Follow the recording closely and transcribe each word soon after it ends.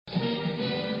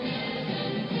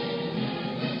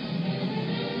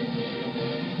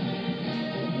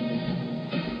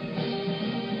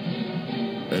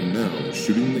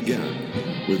Shooting the Gap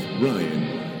with Ryan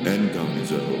and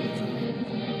Gonzo.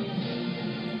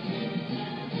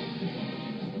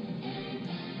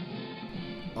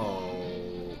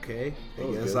 Okay,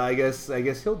 I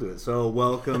guess he'll do it. So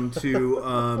welcome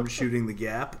to Shooting the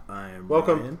Gap. I am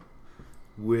Ryan.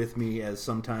 With me as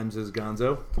sometimes is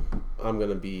Gonzo. I'm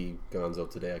gonna be Gonzo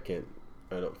today. I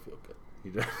don't feel good.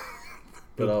 You don't.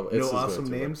 But no awesome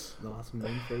names. No awesome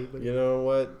names for everybody. You know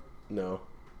what? No,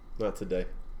 not today.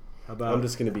 How about I'm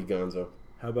just gonna be Gonzo.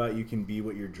 How about you can be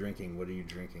what you're drinking? What are you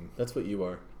drinking? That's what you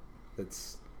are.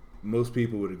 That's most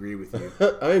people would agree with you.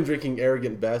 I am drinking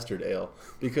Arrogant Bastard Ale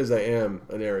because I am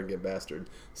an arrogant bastard.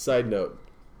 Side note: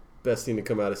 best thing to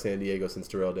come out of San Diego since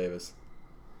Terrell Davis.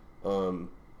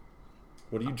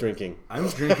 What are you drinking? I'm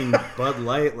drinking Bud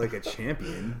Light like a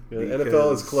champion. Yeah,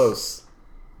 NFL is close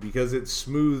because it's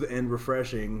smooth and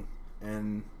refreshing,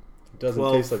 and it doesn't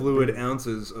 12 taste like fluid beer.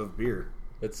 ounces of beer.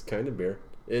 It's kind of beer.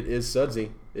 It is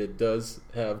sudsy. It does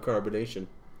have carbonation.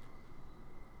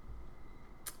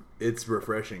 It's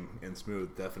refreshing and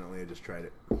smooth. Definitely, I just tried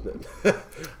it.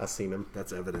 I seen him.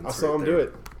 That's evidence. I saw him do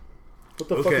it. What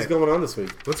the fuck is going on this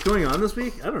week? What's going on this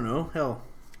week? I don't know. Hell,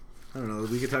 I don't know.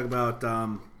 We could talk about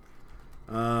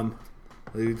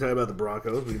we can talk about the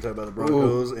Broncos. We can talk about the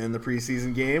Broncos and the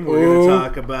preseason game. We're going to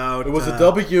talk about... It was a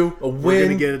W, a win.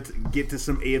 We're going to get to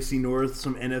some AFC North,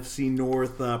 some NFC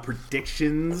North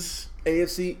predictions.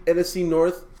 AFC, NFC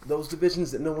North, those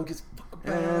divisions that no one gives a fuck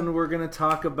about. And we're going to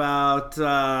talk about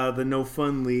the No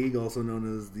Fun League, also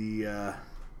known as the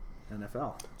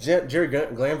NFL. Jerry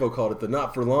Glanville called it the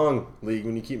Not For Long League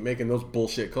when you keep making those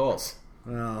bullshit calls.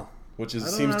 Well... Which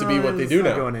seems to be what they do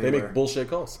now. They make bullshit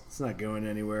calls. It's not going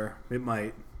anywhere. They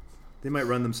might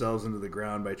run themselves into the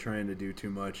ground by trying to do too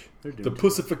much. The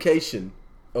pussification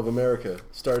of America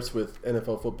starts with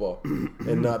NFL football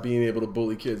and not being able to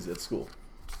bully kids at school.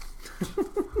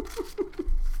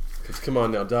 Because come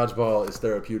on now, dodgeball is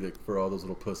therapeutic for all those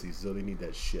little pussies, so they need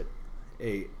that shit.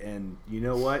 Hey, and you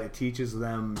know what? It teaches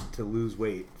them to lose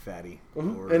weight, fatty.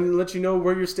 Mm-hmm. And let you know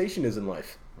where your station is in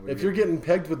life. If you're getting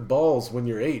pegged with balls when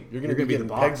you're 8, you're going to be getting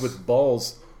pegged with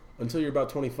balls until you're about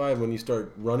 25 when you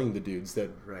start running the dudes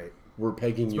that were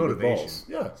pegging you with balls.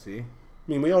 Yeah. See? I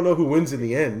mean, we all know who wins in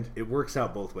the end. It works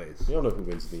out both ways. We all know who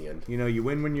wins in the end. You know, you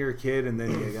win when you're a kid, and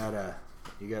then you gotta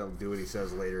do what he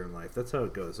says later in life. That's how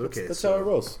it goes. Okay, that's how it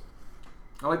rolls.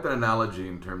 I like that analogy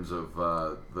in terms of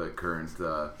the current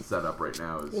setup right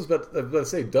now. I was about to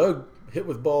say, Doug hit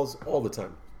with balls all the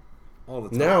time. All the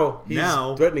time. Now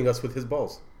he's threatening us with his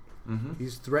balls. Mm-hmm.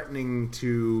 He's threatening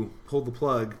to pull the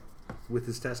plug with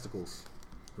his testicles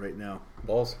right now.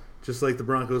 Balls. Just like the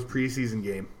Broncos preseason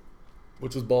game.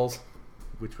 Which was balls.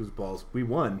 We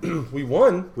won. We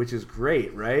won. Which is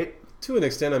great, right? To an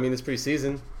extent. I mean, it's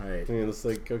preseason. Right. I mean, it's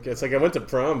like I went to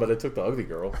prom, but I took the ugly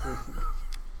girl.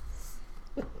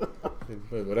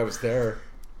 But I was there.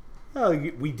 Oh,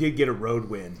 we did get a road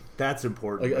win. That's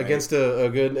important. Against a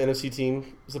good NFC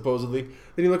team, supposedly.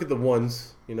 Then you look at the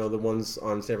ones. You know, the ones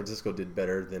on San Francisco did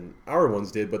better than our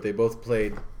ones did, but they both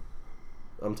played,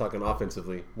 I'm talking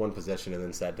offensively, one possession and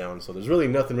then sat down. So there's really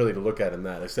nothing really to look at in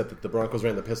that, except that the Broncos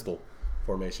ran the pistol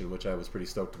formation, which I was pretty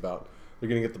stoked about. They're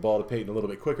going to get the ball to Peyton a little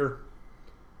bit quicker.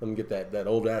 Let him get that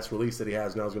old-ass release that he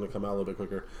has now is going to come out a little bit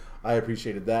quicker. I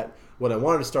appreciated that. What I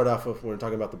wanted to start off with when we're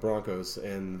talking about the Broncos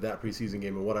and that preseason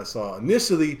game and what I saw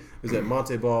initially is that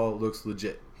Monte Ball looks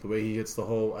legit. The way he hits the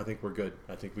hole, I think we're good.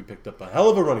 I think we picked up a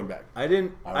hell of a running back. I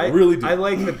really do. I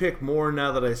like the pick more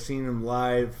now that I've seen him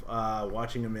live,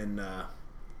 watching him in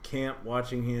camp,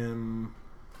 watching him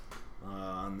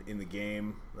in the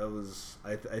game.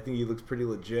 I think he looks pretty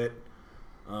legit.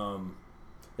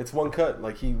 It's one cut.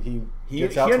 Like he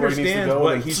gets out to where he needs to go.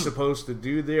 What he's supposed to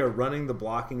do there, running the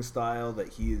blocking style that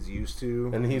he is used to.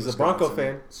 And he's a Bronco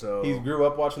fan. So he grew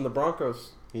up watching the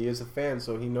Broncos. He is a fan,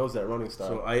 so he knows that running style.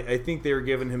 So I think they were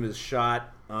giving him his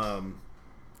shot.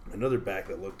 Another back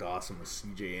that looked awesome was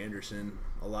C.J. Anderson.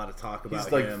 A lot of talk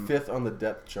about him. He's 5th on the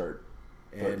depth chart.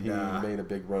 But he made a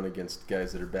big run against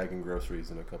guys that are bagging groceries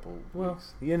in a couple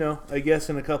weeks. You know, I guess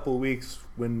in a couple of weeks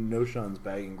when Noshawn's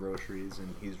bagging groceries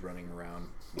and he's running around,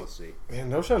 we'll see.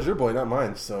 Man, Noshawn's your boy, not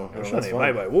mine. So Noshawn ain't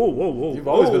my boy. Whoa. You've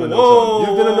always been a Noshawn.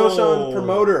 You've been a Noshawn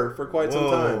promoter for quite some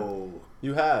time.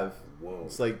 You have. Whoa.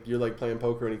 It's like you're like playing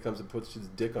poker and he comes and puts his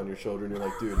dick on your shoulder and you're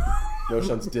like, dude,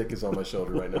 Noshawn's dick is on my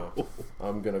shoulder right now.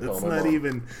 I'm going to call my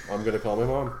mom. I'm going to call my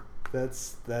mom.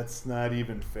 That's not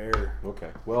even fair. Okay.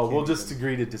 Well, we'll just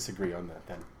agree to disagree on that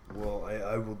then. Well,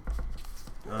 I will.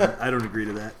 I don't agree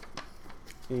to that.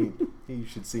 You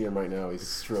should see him right now. He's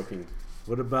stroking.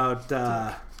 What about?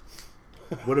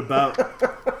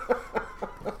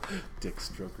 Dick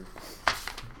stroker.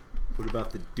 What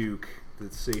about the Duke, the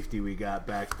safety we got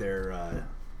back there?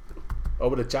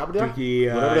 With a Chabada?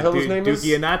 Dookie, Whatever the hell his name is.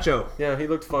 Dookie Anacho. Yeah, he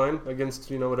looked fine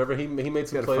against, whatever. He made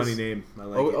some Got a plays. funny name. I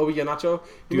like it. Obi Anacho?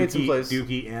 He made some plays.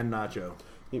 Dookie and Nacho.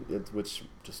 Which,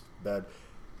 just bad.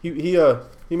 He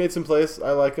made some plays.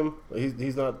 I like him.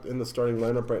 He's not in the starting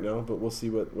lineup right now, but we'll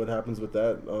see what happens with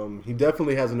that. He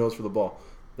definitely has a nose for the ball.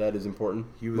 That is important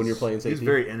when you're playing safety. He was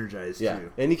very energized,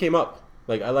 too. And he came up.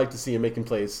 Like, I like to see him making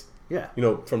plays. Yeah.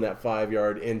 From that 5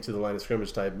 yard into the line of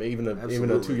scrimmage type. Even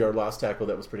a 2 yard lost tackle,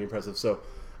 that was pretty impressive. So,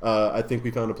 I think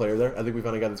we found a player there. I think we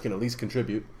found a guy that's going to at least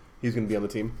contribute. He's going to be on the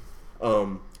team.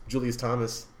 Julius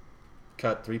Thomas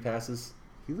caught 3 passes.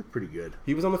 He looked pretty good.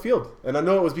 He was on the field. And I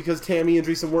know it was because Tammy and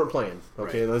Dreesen weren't playing.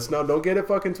 Okay, right. Don't get it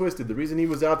fucking twisted. The reason he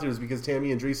was out there is because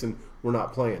Tammy and Dreesen were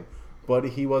not playing. But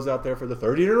he was out there for the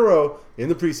 30th in a row in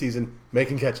the preseason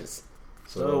making catches.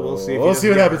 So we'll see. We'll see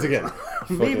what happens again.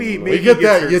 maybe we get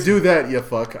that. You do that. You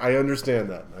fuck. I understand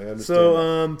that.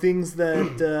 So things that.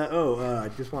 I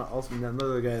just want also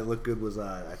another guy that looked good was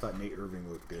I thought Nate Irving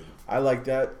looked good. I like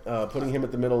that. Putting him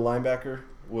at the middle linebacker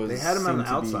was. They had him on the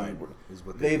outside. Is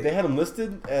what they had him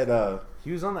listed at.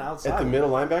 He was on the outside at the middle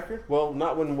linebacker. Well,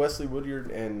 not when Wesley Woodyard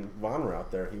and Vaughn were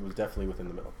out there. He was definitely within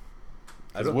the middle.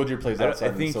 Because Woodyard plays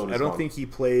outside. I don't think he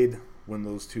played when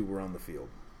those two were on the field.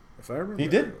 If I remember, he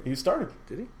did. He started.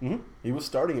 Did he? Mm-hmm. He was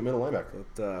starting at middle linebacker.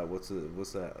 But,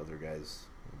 what's that other guy's?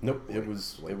 Nope. It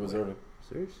was Irving.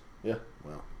 Serious? Yeah.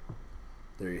 Well,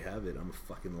 there you have it. I'm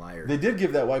a fucking liar. They did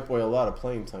give that white boy a lot of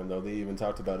playing time, though. They even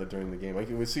talked about it during the game.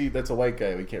 We see that's a white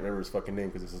guy. We can't remember his fucking name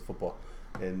because this is football,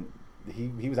 and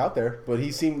he was out there, but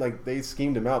he seemed like they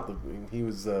schemed him out. He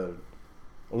was a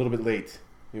little bit late.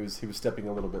 He was stepping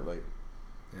a little bit late.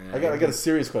 Yeah, I got a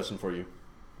serious question for you.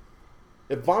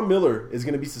 If Von Miller is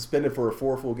going to be suspended for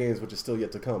 4 full games, which is still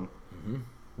yet to come,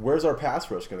 where's our pass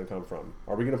rush going to come from?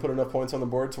 Are we going to put enough points on the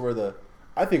board to where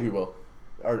I think we will.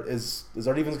 Is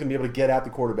our defense going to be able to get at the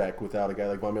quarterback without a guy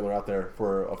like Von Miller out there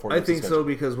for a 4-game I think suspension? so,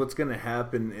 because what's going to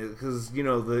happen is because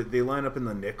they line up in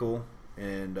the nickel,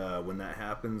 and when that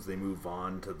happens, they move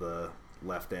Vaughn to the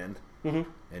left end, and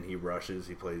he rushes.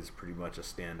 He plays pretty much a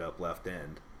stand-up left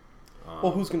end.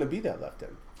 Well, who's going to be that left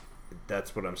end?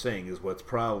 That's what I'm saying is what's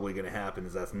probably going to happen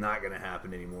is that's not going to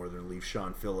happen anymore. They're going to leave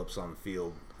Sean Phillips on the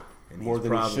field. And More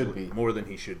than he should be. More than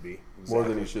he should be. Exactly. More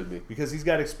than he should be. Because he's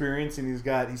got experience and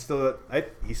he still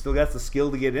got the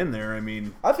skill to get in there. I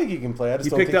mean, I think he can play. I just he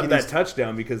don't picked think up that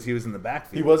touchdown because he was in the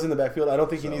backfield. He was in the backfield. I don't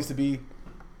think he needs to be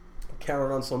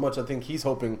counted on so much. I think he's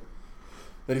hoping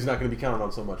that he's not going to be counted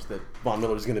on so much, that Von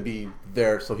Miller is going to be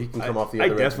there so he can come off the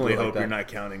other end. I definitely hope you're not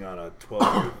counting on a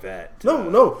 12-year vet.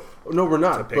 No, we're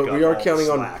not. But we are counting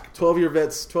on slack. 12-year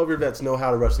vets. 12-year vets know how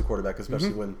to rush the quarterback,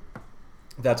 especially when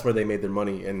that's where they made their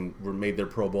money and made their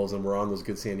Pro Bowls and were on those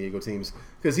good San Diego teams.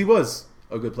 Because he was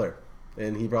a good player,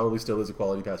 and he probably still is a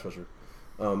quality pass rusher.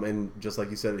 And just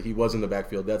like you said, he was in the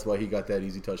backfield. That's why he got that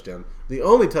easy touchdown. The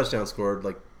only touchdown scored,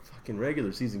 like fucking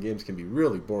regular season games can be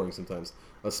really boring sometimes,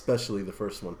 especially the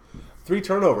first one. 3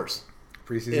 turnovers.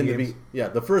 Preseason games?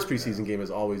 The first preseason game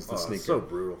is always the sneaker. So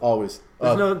brutal. Always.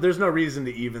 There's no reason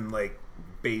to even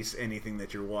base anything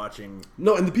that you're watching.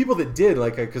 No, and the people that did,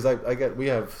 because we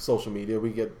have social media, we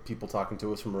get people talking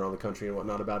to us from around the country and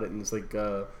whatnot about it, and it's like,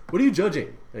 what are you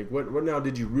judging? Like, what now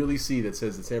did you really see that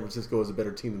says that San Francisco is a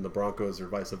better team than the Broncos or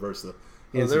vice versa?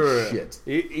 Well, shit.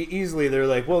 Easily, they're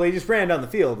like, well, they just ran down the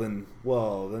field, and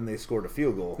then they scored a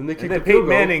field goal. And then Peyton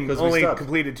Manning only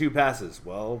completed 2 passes.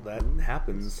 Well, that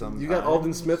happens sometimes. You got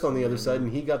Aldon Smith on the other side,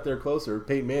 and he got there closer.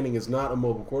 Peyton Manning is not a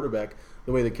mobile quarterback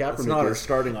the way that Kaepernick is. It's not our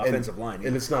starting offensive line.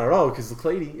 And it's not at all, because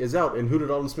Clady is out. And who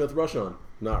did Aldon Smith rush on?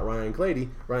 Not Ryan Clady.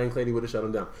 Ryan Clady would have shut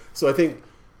him down. So I think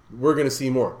we're going to see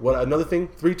more. Another thing,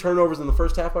 3 turnovers in the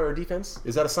first half by our defense.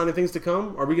 Is that a sign of things to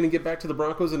come? Are we going to get back to the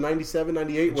Broncos in 97,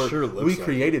 98 where we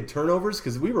created turnovers?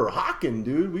 Because we were hawking,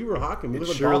 dude. We were hawking. It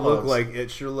sure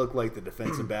looked like the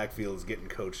defensive backfield is getting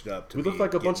coached up. We looked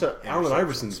like a bunch of Allen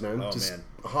Iversons, man. Man.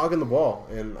 Hogging the ball.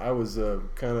 And I was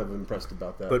kind of impressed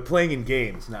about that. But playing in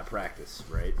games, not practice,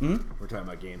 right? Mm-hmm. We're talking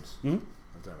about games. Mm-hmm.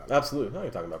 Absolutely. No, you're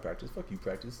talking about practice. Fuck you,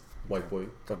 practice. White boy.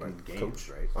 Talking about games,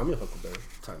 right? I'm your Huckleberry.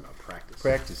 Talking about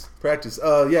practice. Practice.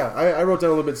 I wrote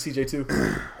down a little bit of CJ too.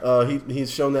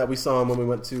 He's shown that. We saw him when we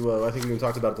went to, I think we even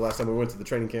talked about it the last time we went to the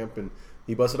training camp, and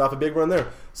he busted off a big run there.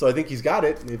 So I think he's got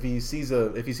it. If he sees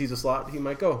a slot, he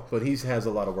might go. But he has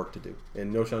a lot of work to do.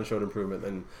 And Noshan showed improvement.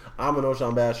 And I'm a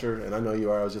Noshan basher, and I know you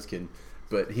are. I was just kidding.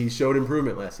 But he showed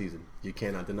improvement last season. You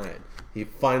cannot deny it. He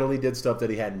finally did stuff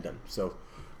that he hadn't done. So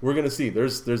we're going to see.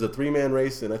 There's a 3-man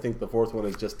race, and I think the 4th one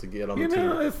is just to get on the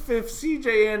team. If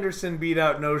C.J. Anderson beat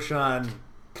out Noshan,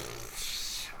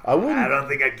 I wouldn't. I don't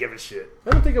think I'd give a shit. I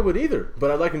don't think I would either.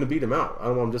 But I'd like him to beat him out. I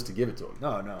don't want him just to give it to him.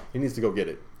 No. He needs to go get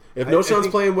it. If I Noshan's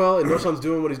think- playing well and Noshan's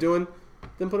doing what he's doing,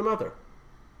 then put him out there.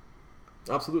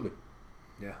 Absolutely.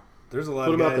 Yeah. There's a lot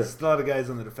Put of him out guys. A lot of guys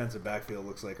in the defensive backfield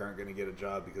looks like aren't going to get a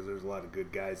job because there's a lot of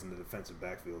good guys in the defensive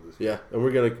backfield this year. Yeah, and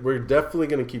we're definitely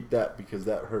gonna keep that because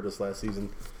that hurt us last season,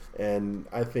 and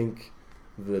I think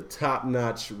the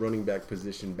top-notch running back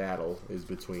position battle is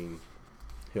between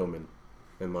Hillman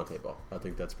and Monte Ball. I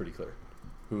think that's pretty clear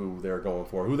who they're going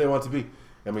for, who they want to be.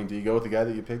 I mean, do you go with the guy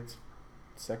that you picked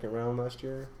second round last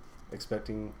year,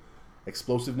 expecting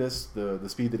explosiveness, the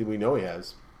speed that we know he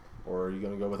has, or are you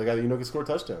going to go with a guy that you know can score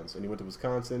touchdowns? And he went to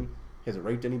Wisconsin. He hasn't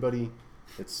raped anybody.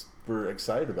 We're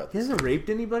excited about He this. hasn't raped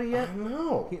anybody yet? I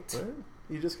know. He- Right?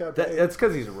 He just got paid. That's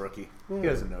because he's a rookie. Yeah. He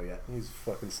doesn't know yet. He's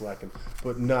fucking slacking,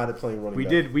 but not at playing running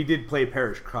back. We did play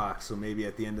Parrish Cox, so maybe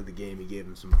at the end of the game he gave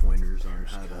him some pointers on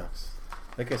how to. Cox.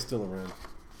 That guy's still around.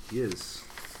 He is.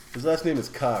 His last name is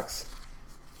Cox.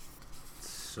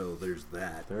 So there's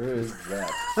that. There is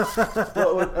that.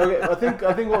 Well, okay,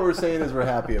 I think what we're saying is we're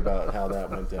happy about how that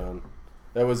went down.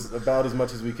 That was about as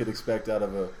much as we could expect out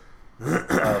of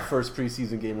a first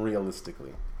preseason game.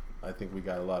 Realistically, I think we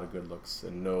got a lot of good looks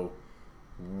and know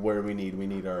where we need. We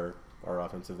need our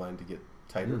offensive line to get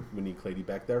tighter. We need Clady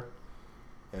back there,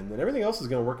 and then everything else is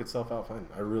going to work itself out fine.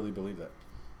 I really believe that.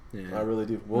 Yeah. I really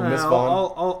do. We'll No, miss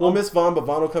Vaughn. I'll- We'll miss Vaughn, but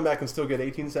Vaughn will come back and still get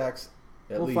 18 sacks.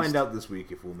 At We'll least. find out this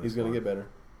week if we'll miss. He's going to one. get better.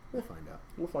 We'll find out.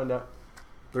 We'll find out.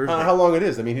 Thursday. How long it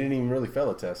is? I mean, he didn't even really fail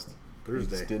a test. He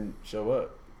Thursday. just didn't show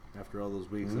up. After all those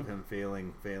weeks of him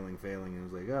failing, and it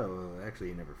was like, oh, well, actually,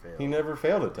 he never failed. He never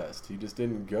failed a test. He just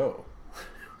didn't go.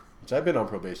 Which I've been on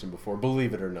probation before,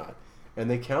 believe it or not, and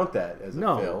they count that as a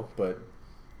No. fail. But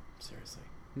seriously,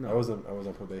 No. I was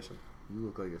on probation. You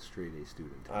look like a straight A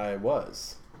student. I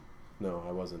was. No,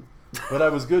 I wasn't. But I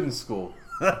was good in school,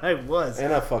 I was.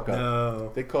 and I fuck up.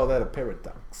 No. They call that a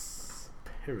paradox.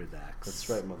 Paradox. That's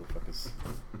right, motherfuckers.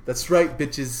 That's right,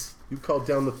 bitches. You called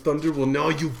down the thunder. Well, now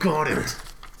you got it.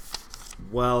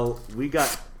 Well, we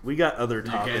got other You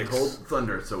topics. can't hold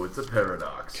thunder, so it's a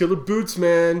paradox. Killer boots,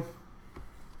 man.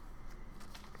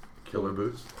 Killer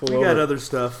boots. Pull We over. got other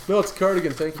stuff. No, it's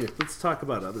Cardigan. Thank you. Let's talk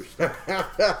about other stuff.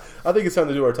 I think it's time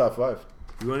to do our top five.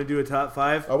 You want to do a top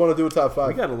five? I want to do a top five.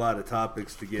 We got a lot of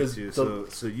topics to get 'Cause to, the-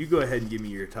 so you go ahead and give me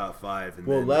your top five. And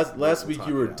Well, then last we'll week talk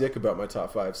you were it a out. dick about my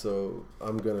top five, so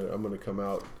I'm gonna come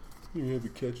out. You have a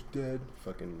catch, Dad.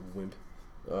 Fucking wimp.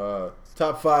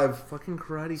 Top five Fucking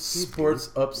Karate Kid. sports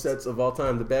upsets of all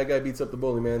time. The bad guy beats up the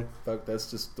bully, man. Fuck, that's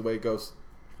just the way it goes.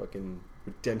 Fucking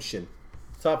redemption.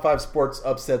 Top five sports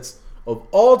upsets of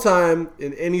all time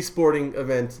in any sporting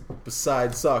event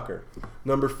besides soccer.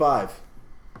 Number 5.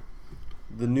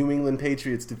 The New England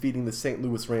Patriots defeating the St.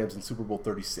 Louis Rams in Super Bowl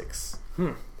 36.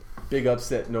 Big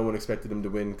upset. No one expected him to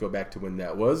win. Go back to when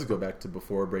that was. Go back to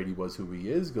before Brady was who he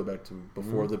is. Go back to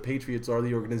before the Patriots are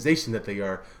the organization that they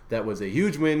are. That was a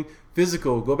huge win.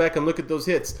 Physical. Go back and look at those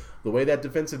hits. The way that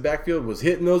defensive backfield was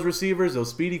hitting those receivers, those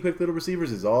speedy, quick little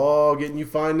receivers, is all getting you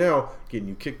fined now. Getting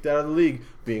you kicked out of the league.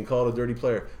 Being called a dirty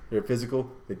player. They're physical.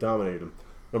 They dominated them.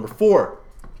 Number 4.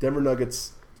 Denver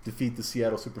Nuggets defeat the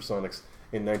Seattle Supersonics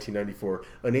in 1994.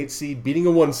 An 8 seed beating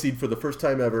a 1 seed for the first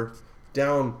time ever.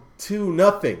 Down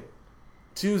 2-0.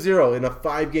 2-0 in a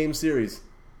 5-game series.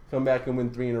 Come back and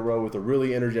win 3 in a row with a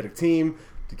really energetic team.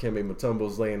 Dikembe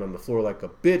Mutombo's laying on the floor like a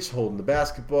bitch, holding the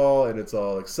basketball, and it's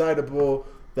all excitable.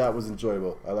 That was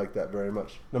enjoyable. I like that very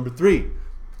much. Number 3,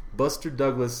 Buster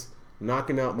Douglas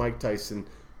knocking out Mike Tyson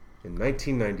in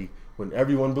 1990 when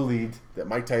everyone believed that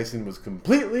Mike Tyson was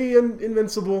completely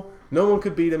invincible. No one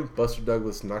could beat him. Buster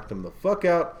Douglas knocked him the fuck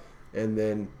out, and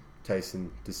then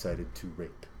Tyson decided to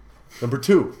rape. Number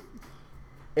 2,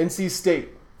 NC State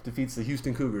defeats the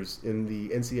Houston Cougars in the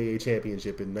NCAA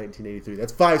championship in 1983.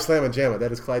 That's 5 slam and jamma.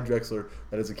 That is Clyde Drexler.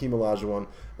 That is Akeem Olajuwon.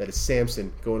 That is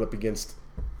Samson going up against,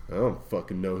 I don't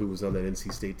fucking know who was on that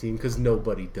NC State team because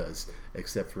nobody does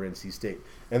except for NC State.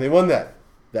 And they won that.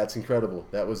 That's incredible.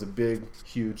 That was a big,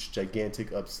 huge,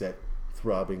 gigantic upset,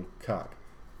 throbbing cock.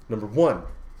 Number 1,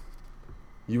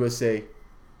 USA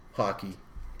hockey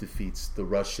defeats the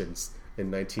Russians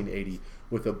in 1980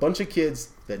 with a bunch of kids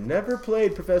that never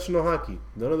played professional hockey.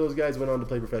 None of those guys went on to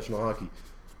play professional hockey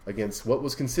against what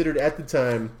was considered at the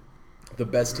time the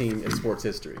best team in sports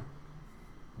history.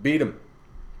 Beat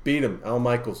them. Al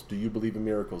Michaels, Do You Believe in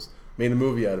Miracles? Made a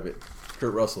movie out of it.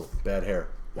 Kurt Russell, Bad Hair.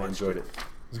 I enjoyed it. It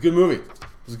was a good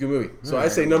movie. So I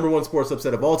say number 1 sports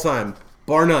upset of all time,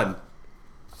 bar none.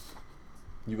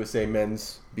 USA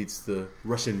men's beats the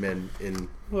Russian men in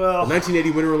the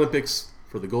 1980 Winter Olympics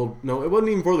for the gold. No, it wasn't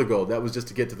even for the gold. That was just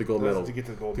to get to the gold medal. To get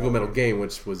to the gold medal game,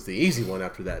 which was the easy one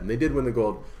after that. And they did win the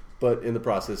gold, but in the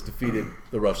process defeated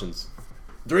the Russians.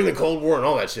 During the Cold War and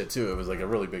all that shit, too. It was like a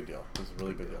really big deal. It was a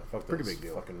really big deal. Fuck Pretty those big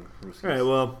deal. Fucking Ruskies. All right,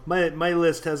 well, my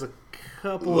list has a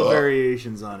couple of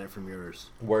variations on it from yours.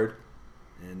 Word.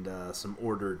 And some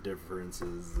order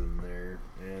differences in there.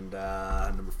 And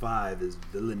number 5 is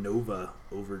Villanova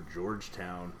over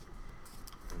Georgetown.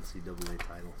 NCAA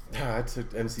title. I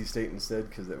took NC State instead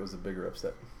because that was a bigger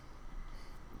upset.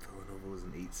 Villanova was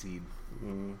an 8 seed.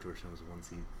 Georgetown was a 1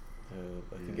 seed.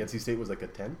 I think NC State was like a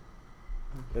 10.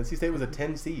 NC State was a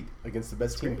 10 seed against the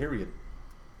best team, period.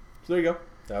 So there you go.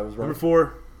 That was wrong. Number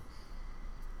 4,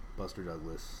 Buster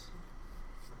Douglas.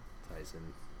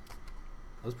 Tyson.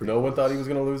 That was pretty No one close. thought he was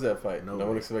going to lose that fight. No No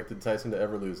one way. expected Tyson to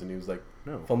ever lose, and he was like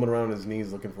fumbling around on his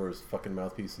knees looking for his fucking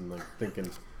mouthpiece and like thinking,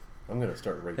 I'm going to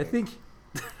start raking. I think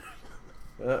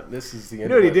this is the you end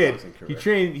know what he of my did. boxing He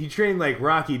career. trained like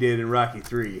Rocky did in Rocky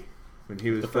 3 when he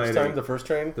was The first fighting. time, the first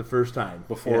train, The first time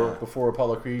before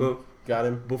Apollo Creed But- got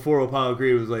him, before Apollo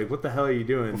Creed was like, "What the hell are you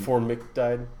doing?" before Mick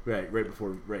died. right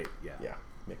before, yeah. Yeah,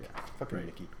 Mick. Fucking Right.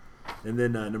 Mickey. And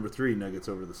then number 3, Nuggets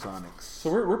over the Sonics.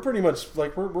 So we're pretty much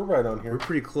like we're right on here. We're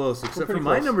pretty close, except pretty for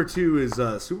my close. number 2 is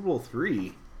Super Bowl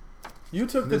 3. You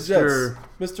took the Mr.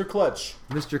 Jets, Mr. Clutch.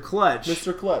 Mr. Clutch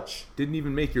Mr. Clutch. didn't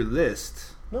even make your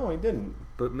list, No, he didn't.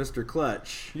 but Mr.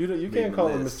 Clutch. You made can't the call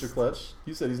him list. Mr. Clutch.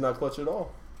 You said he's not clutch at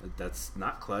all. That's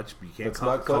not clutch. But you can't That's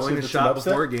not clutch calling if a it's an shot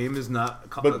upset? before a game is not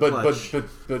But clutch.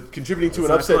 but contributing to It's an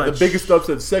not upset, clutch. the biggest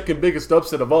upset, second biggest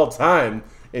upset of all time,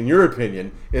 in your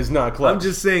opinion, is not clutch. I'm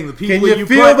just saying the people Can you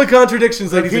feel put, the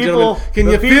contradictions, ladies and people- gentlemen? Can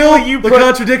the you people feel you the put-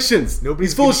 contradictions?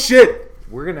 Nobody's He's full of gonna- shit.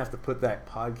 We're gonna have to put that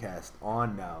podcast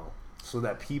on now so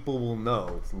that people will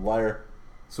know. Liar.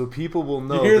 So people will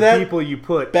know You hear the that? people you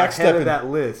put ahead Backstepping. of that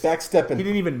list. Backstepping. He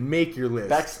didn't even make your list.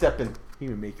 Backstepping. He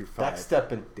didn't even make your 5.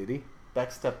 Backstepping. Did he?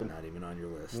 Backstepping. Not even on your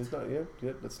list. It's not,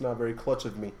 yeah, that's not very clutch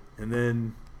of me. And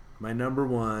then my number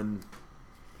 1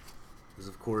 is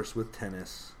of course with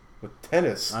tennis. With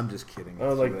tennis. I'm just kidding. I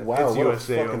was like, It's wow, what a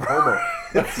USA fucking over.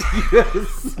 homo.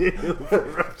 USA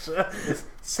over Russia.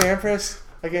 Sampras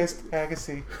against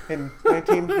Agassi in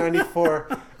 1994,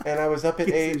 and I was up at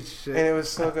Piece of 8, shit. and it was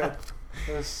so good.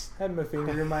 It was. Had my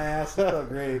finger in my ass. It felt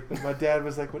great. My dad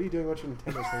was like, "What are you doing watching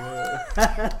tennis?"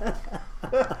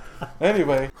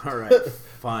 Anyway, All right,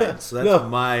 fine. So that's No.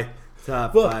 my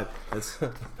top Well- 5. That's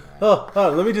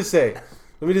let me just say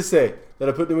that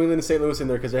I put New England and St. Louis in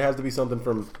there because there has to be something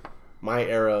from my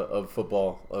era of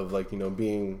football, of like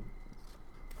being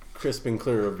crisp and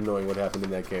clear of knowing what happened in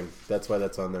that game. That's why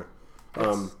that's on there.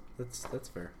 that's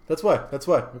fair. That's why.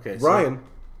 Okay, so- Ryan,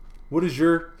 what is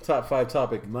your top 5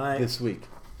 topic My- this week?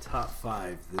 Top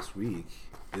 5 this week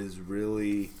is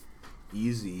really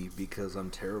easy because I'm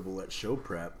terrible at show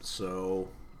prep. So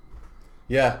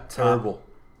Yeah, terrible.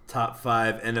 top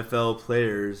 5 NFL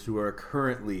players who are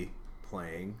currently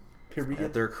playing Period.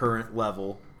 at their current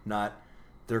level, not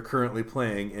they're currently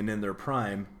playing and in their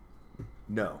prime.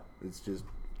 No, it's just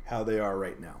how they are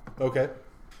right now. Okay.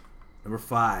 Number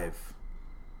 5.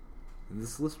 And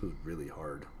this list was really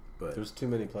hard, but There's too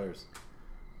many players.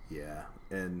 yeah,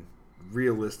 and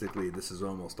realistically, this is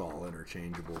almost all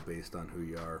interchangeable based on who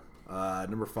you are.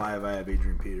 Number 5, I have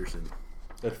Adrian Peterson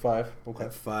At 5. Okay.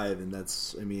 at 5, and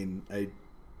that's, I mean, I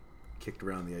kicked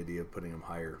around the idea of putting him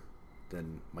higher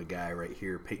than my guy right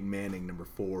here, Peyton Manning, number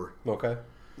 4. Okay.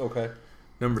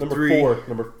 Number Number 3, 4.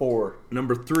 Number 4.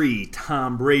 Number 3,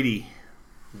 Tom Brady.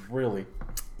 Really?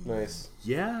 Nice.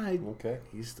 Yeah, Okay.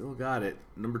 he still got it.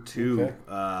 Number 2, Okay.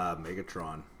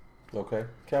 Megatron. Okay.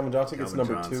 Calvin Johnson gets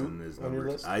Calvin number Johnson 2 is on your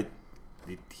number. list.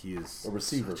 He is A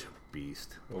receiver. such a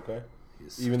beast. Okay. He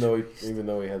is Even such though a beast.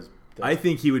 he has. I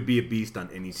think he would be a beast on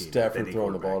any team. Stafford any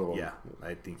throwing the ball to quarterback. him. Yeah,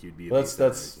 I think he'd be. Well, beast on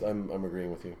that's any team. I'm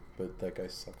agreeing with you, but that guy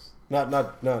sucks. Not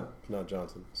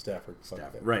Johnson. Stafford. Fuck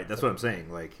Stafford. that. Right. That's what I'm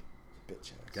saying. Like,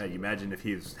 Bitch ass. God, you imagine if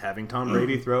he was having Tom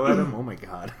Brady throw at him. Oh my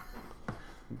God. I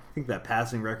think that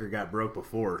passing record got broke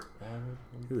before.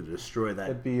 He would destroy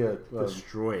that. That'd be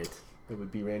Destroy it. it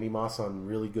would be Randy Moss on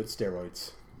really good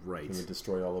steroids. Right. He would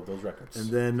destroy all of those records. And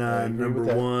then I agree number with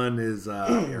that. 1 is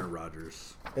Aaron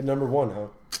Rodgers. At number 1, huh?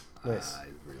 Nice. I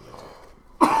really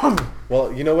like it.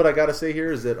 Well, you know what I got to say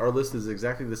here is that our list is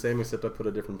exactly the same, except I put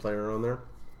a different player on there,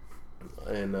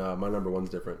 and my number 1's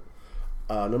different.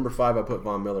 Number 5, I put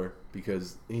Von Miller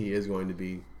because he is going to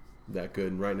be that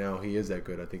good, and right now he is that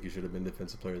good. I think he should have been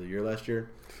Defensive Player of the Year last year.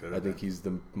 Should I have think been. he's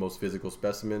the most physical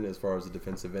specimen as far as the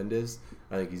defensive end is.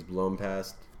 I think he's blown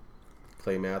past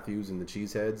Clay Matthews and the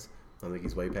Cheeseheads, I think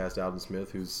he's way past Alden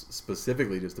Smith, who's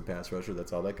specifically just a pass rusher.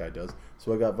 That's all that guy does.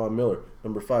 So I got Von Miller,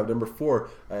 number 5. Number 4,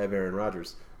 I have Aaron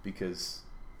Rodgers because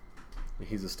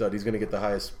he's a stud. He's going to get the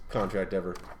highest contract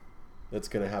ever. That's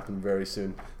going to happen very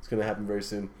soon. It's going to happen very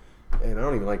soon. And I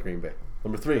don't even like Green Bay.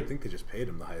 Number 3. I think they just paid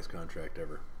him the highest contract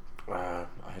ever. I'm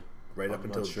Up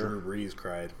until not sure. Drew Brees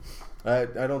cried. I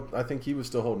think he was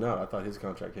still holding out. I thought his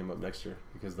contract came up next year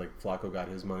because like Flacco got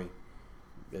his money.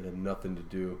 It had nothing to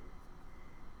do.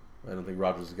 I don't think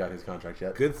Rodgers has got his contract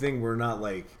yet. Good thing we're not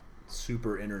like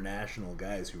super international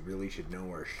guys who really should know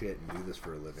our shit and do this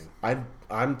for a living.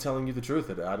 I'm telling you the truth.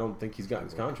 That I don't think he's got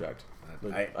his contract.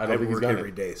 I don't think he's work got every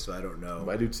it. day, so I don't know.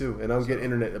 I do too, and I don't get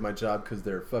internet at my job because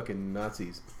they're fucking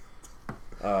Nazis.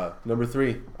 Number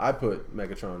 3, I put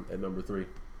Megatron at number 3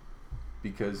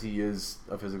 because he is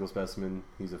a physical specimen.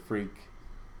 He's a freak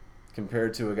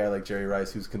compared to a guy like Jerry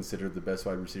Rice, who's considered the best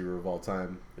wide receiver of all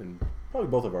time, and probably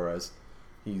both of our eyes.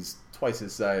 He's twice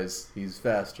his size. He's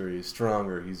faster. He's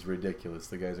stronger. He's ridiculous.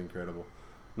 The guy's incredible.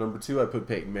 Number 2, I put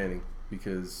Peyton Manning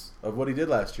because of what he did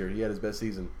last year. He had his best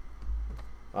season.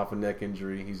 Off a neck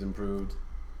injury, he's improved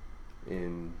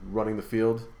in running the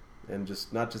field and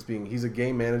just not just being. He's a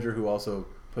game manager who also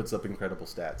puts up incredible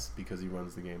stats because he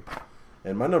runs the game.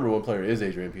 And my number 1 player is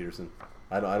Adrian Peterson.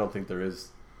 I don't think there is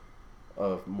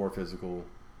a more physical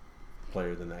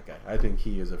player than that guy. I think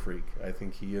he is a freak. I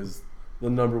think he is the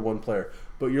number 1 player.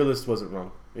 But your list wasn't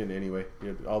wrong in any way.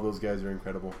 All those guys are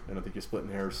incredible, and I think you're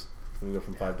splitting hairs when you go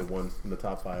from 5 to 1 in the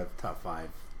top 5. Top 5.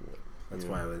 That's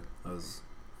why I was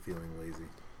feeling lazy.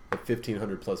 At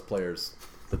 1,500 plus players,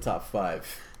 the top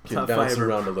 5 can Top bounce 5 are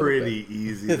around a little pretty bit.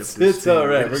 easy to It's all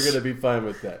right. We're distinguish. going to be fine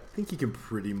with that. I think you can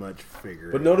pretty much figure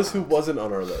it But notice out. who wasn't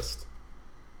on our list.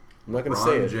 I'm not going to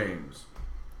say Ron it. James.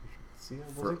 See,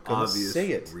 I For wasn't going to obvious say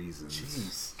it. reasons.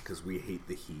 Jeez. Because we hate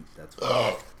the Heat. That's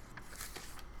why.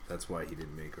 That's why he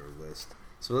didn't make our list.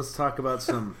 So let's talk about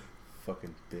some.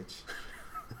 Fucking bitch.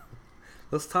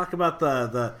 Let's talk about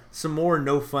the some more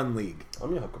no fun league.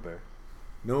 I'm your Huckleberry.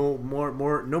 No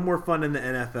more fun in the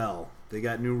NFL. They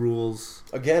got new rules.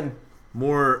 Again.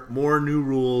 More new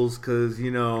rules because you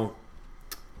know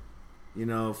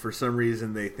for some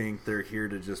reason they think they're here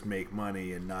to just make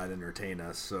money and not entertain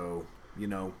us. So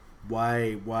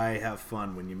why have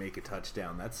fun when you make a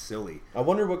touchdown? That's silly. I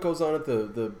wonder what goes on at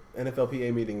the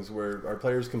NFLPA meetings where are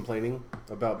players complaining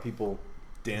about people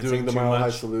Dancing doing the too mile high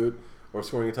much? salute or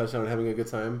scoring a touchdown and having a good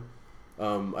time.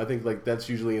 I think like that's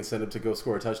usually incentive to go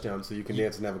score a touchdown so you can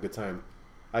dance and have a good time.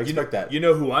 I expect that. You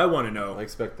know who I want to know? I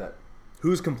expect that.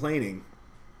 Who's complaining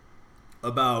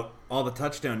about all the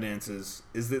touchdown dances?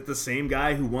 Is it the same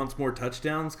guy who wants more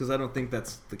touchdowns? Because I don't think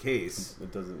that's the case.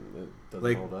 It doesn't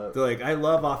Like hold up. they're like, I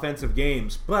love offensive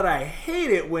games, but I hate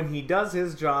it when he does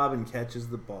his job and catches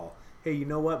the ball. Hey, you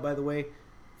know what? By the way,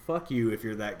 fuck you if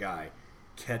you're that guy.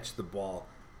 Catch the ball.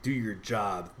 Do your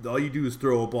job. All you do is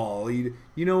throw a ball. You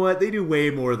know what? They do way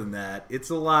more than that. It's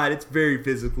a lot. It's very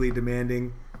physically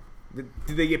demanding.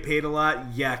 Do they get paid a lot?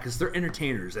 Yeah, because they're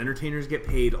entertainers. Entertainers get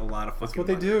paid a lot of fucking That's what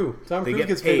they money. do. Tom They Cruise get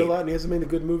gets paid a paid. lot and he hasn't made a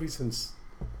good movie since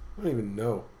I don't even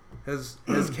know. Has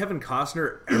Kevin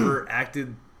Costner ever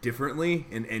acted differently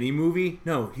in any movie?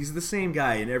 No, he's the same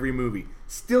guy in every movie.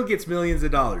 Still gets millions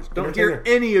of dollars. Don't hear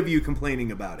Entertainer. any of you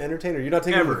complaining about it. Entertainer, you're not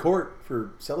taking him Ever. to court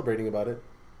for celebrating about it.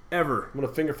 Ever. I'm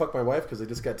gonna finger fuck my wife because I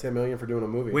just got $10 million for doing a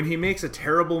movie. When he makes a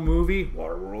terrible movie,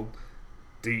 Waterworld,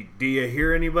 do you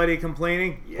hear anybody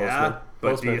complaining? Yeah, but do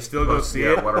you Postman. still go see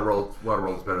Yeah, it?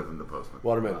 Waterworld's better than The Postman.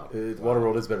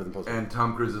 Waterworld is better than Postman. And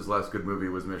Tom Cruise's last good movie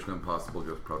was Mission Impossible: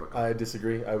 Ghost Protocol. I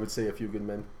disagree. I would say A Few Good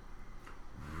Men.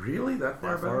 Really? That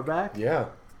far That far back? Yeah.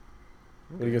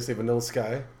 What are you gonna say, Vanilla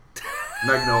Sky?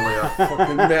 Magnolia.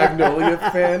 Fucking Magnolia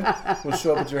fan will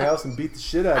show up at your house and beat the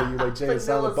shit out of you like Jay and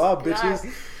Silent Bob,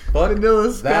 bitches. Fuck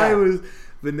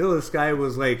Vanilla Sky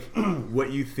was like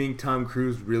what you think Tom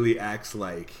Cruise really acts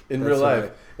like in That's real what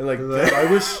life. And like,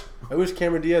 I wish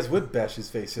Cameron Diaz would bash his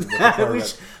face in. With the I car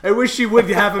wish wreck. I wish she would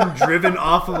have him driven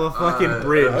off of a fucking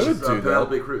bridge. I would do that.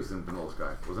 Penelope Cruz in Vanilla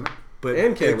Sky, wasn't it? But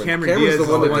And Cameron. Cameron Cameron's Diaz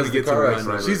the one that that does the gets a car run.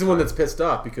 accident. She's the one that's pissed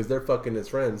off because they're fucking as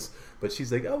friends. But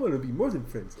she's like, I want to be more than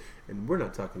friends. And we're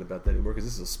not talking about that anymore because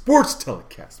this is a sports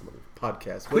telecast,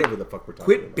 podcast, whatever the fuck we're talking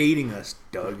Quit about. baiting us,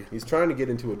 Doug. He's trying to get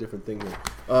into a different thing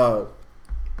here.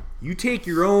 You take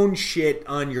your own shit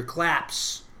on your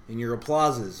claps and your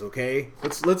applauses, okay?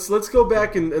 Let's go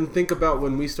back and think about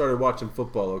when we started watching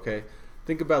football, okay?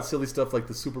 Think about silly stuff like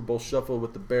the Super Bowl Shuffle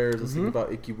with the Bears. Let's think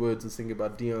about Ickey Woods. Let's think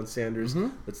about Deion Sanders.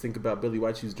 Let's think about Billy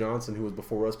White Shoes Johnson, who was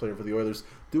before us playing for the Oilers,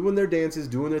 doing their dances,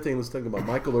 doing their thing. Let's think about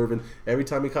Michael Irvin every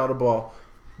time he caught a ball.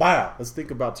 Wow. Let's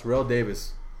think about Terrell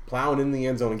Davis plowing in the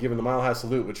end zone and giving the mile high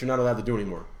salute, which you're not allowed to do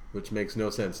anymore. which makes no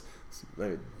sense.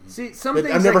 See, some things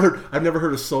I've never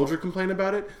heard a soldier complain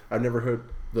about it. I've never heard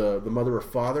the mother or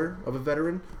father of a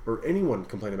veteran or anyone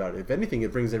complain about it. If anything,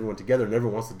 it brings everyone together and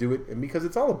everyone wants to do it, and because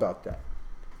it's all about that.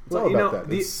 It's all about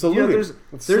that. It's saluting.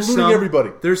 There's saluting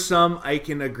everybody. There's some I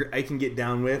can agree, I can get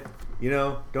down with.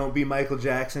 Don't be Michael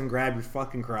Jackson. Grab your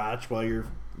fucking crotch while you're,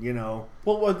 don't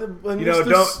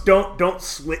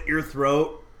slit your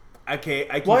throat. Okay,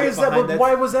 I can. Why get is that? behind But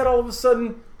why was that all of a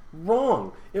sudden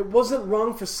wrong? It wasn't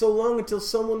wrong for so long until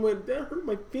someone went, that hurt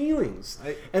my feelings,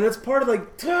 and it's part of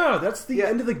that's the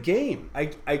end of the game. I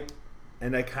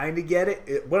kind of get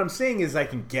it. What I'm saying is I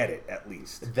can get it at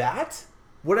least. That.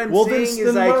 What I'm saying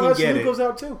is I can get it. Goes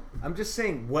out too. I'm just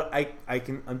saying I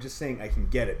can. I'm just saying I can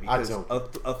get it because I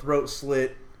don't. A throat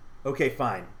slit. Okay,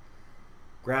 fine.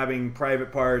 Grabbing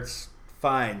private parts,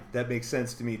 fine. That makes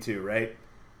sense to me too, right?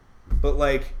 But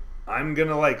I'm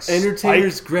gonna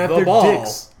entertainers grab their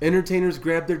dicks. Entertainers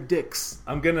grab their dicks.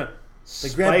 I'm gonna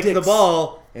spike the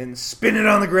ball and spin it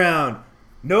on the ground.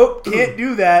 Nope, can't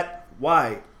do that.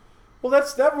 Why? Well,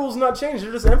 that rule's not changed.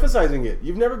 They're just emphasizing it.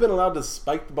 You've never been allowed to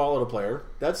spike the ball at a player.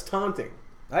 That's taunting.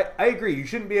 I agree. You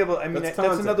shouldn't be able. I mean, that's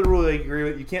another rule I agree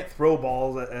with. You can't throw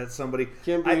balls at somebody.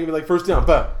 Can't be like first down.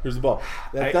 But here's the ball.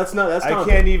 That's taunting. I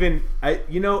can't even.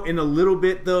 In a little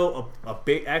bit though, a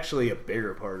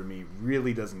bigger part of me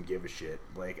really doesn't give a shit.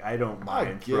 I don't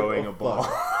mind throwing a ball.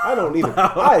 I don't either.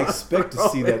 I expect to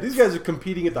see that. These guys are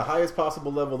competing at the highest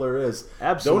possible level there is.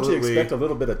 Absolutely. Don't you expect a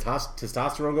little bit of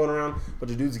testosterone going around? A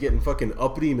bunch of dudes getting fucking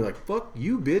uppity and be like, "Fuck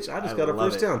you, bitch! I just got a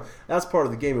first down." That's part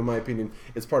of the game, in my opinion.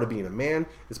 It's part of being a man.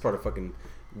 It's part of fucking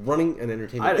running an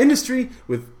entertainment industry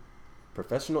with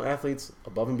professional athletes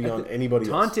above and beyond anybody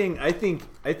taunting, else.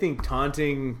 I think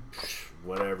taunting,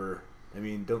 whatever. I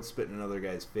mean, don't spit in another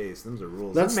guy's face. Those are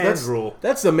rules. That's a man's rule.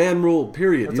 That's a man rule,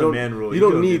 period. That's a man rule. You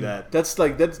don't need that. That's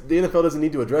the NFL doesn't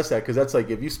need to address that because that's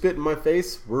if you spit in my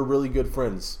face, we're really good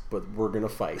friends, but we're going to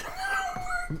fight.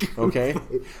 Okay?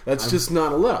 That's just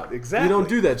not allowed. Exactly. You don't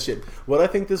do that shit. What I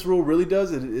think this rule really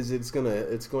does is it's going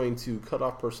to cut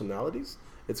off personalities.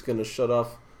 It's going to shut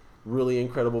off really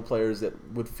incredible players that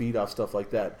would feed off stuff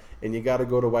like that. And you got to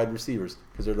go to wide receivers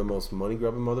because they're the most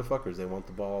money-grubbing motherfuckers. They want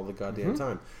the ball all the goddamn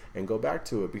time. And go back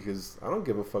to it because I don't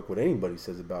give a fuck what anybody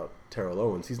says about Terrell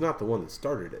Owens. He's not the one that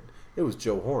started it. It was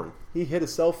Joe Horn. He hit a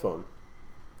cell phone.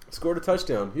 Scored a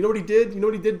touchdown. You know what he did? You know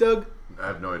what he did, Doug? I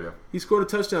have no idea. He scored a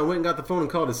touchdown, went and got the phone and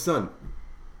called his son.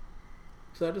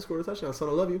 So I just scored a touchdown. Son,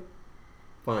 I love you.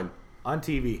 Fine. On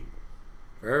TV.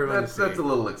 That's a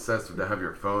little excessive to have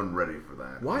your phone ready for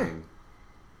that. Why?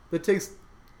 It takes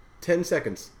 10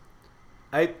 seconds.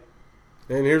 And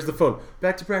here's the phone.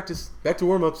 Back to practice. Back to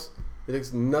warm-ups. It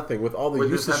takes nothing with all the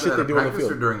useless shit they do on the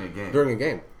field. Or during a game? During a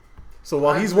game. So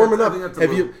while he's warming up,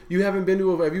 have you ever been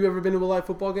to a live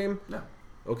football game? No.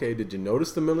 Okay, did you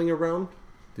notice the milling around?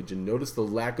 Did you notice the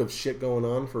lack of shit going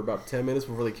on for about 10 minutes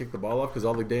before they kick the ball off because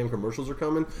all the damn commercials are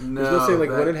coming? No, I was going to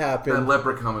say, when it happened... That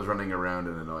leprechaun was running around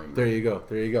and annoying me. There you go.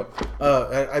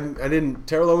 I didn't...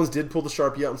 Terrell Owens did pull the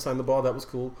Sharpie out and sign the ball. That was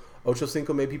cool. Ocho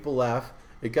Cinco made people laugh.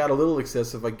 It got a little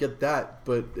excessive. I get that.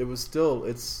 But it was still...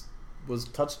 was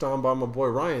touched on by my boy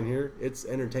Ryan here. It's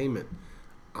entertainment.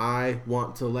 I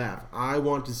want to laugh. I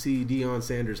want to see Deion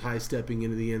Sanders high-stepping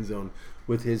into the end zone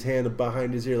with his hand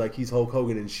behind his ear like he's Hulk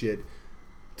Hogan and shit.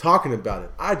 Talking about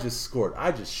it. I just scored.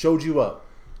 I just showed you up.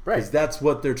 Right. Because that's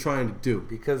what they're trying to do.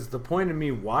 Because the point of me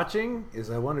watching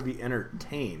is I want to be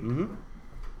entertained.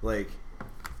 Mm-hmm.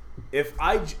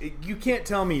 You can't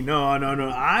tell me, no,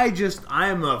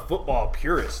 I'm a football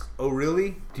purist. Oh,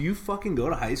 really? Do you fucking go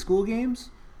to high school games?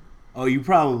 Oh, you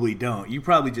probably don't. You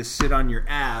probably just sit on your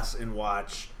ass and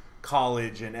watch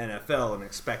college and NFL and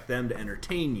expect them to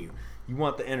entertain you. You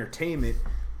want the entertainment.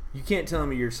 You can't tell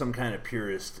me you're some kind of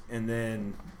purist and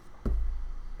then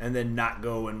not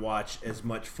go and watch as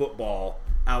much football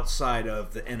outside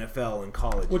of the NFL and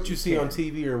college. What you see on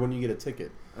TV or when you get a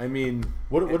ticket. I mean,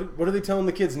 what are they telling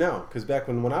the kids now? Because back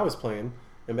when I was playing,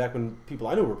 and back when people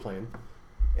I knew were playing,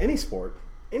 any sport,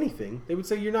 anything, they would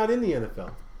say you're not in the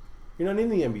NFL, you're not in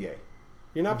the NBA,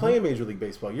 you're not playing Major League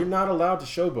Baseball, you're not allowed to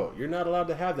showboat, you're not allowed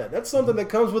to have that. That's something that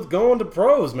comes with going to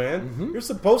pros, man. You're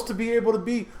supposed to be able to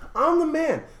be, I'm the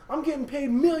man. I'm getting paid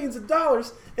millions of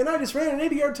dollars, and I just ran an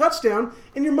 80-yard touchdown,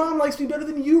 and your mom likes me better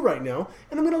than you right now,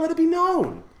 and I'm going to let it be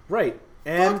known. Right.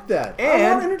 Fuck that.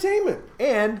 I want entertainment.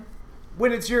 And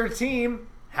when it's your team,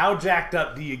 how jacked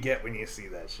up do you get when you see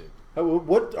that shit?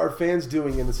 What are fans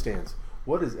doing in the stands?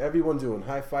 What is everyone doing?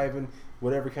 High-fiving,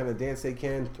 whatever kind of dance they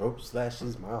can, throat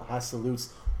slashes, mile high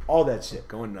salutes, all that shit.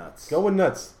 Going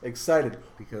nuts. Excited.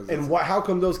 How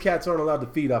come those cats aren't allowed to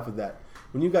feed off of that?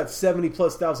 when you got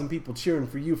 70+ thousand people cheering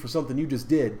for you for something you just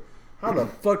did, how the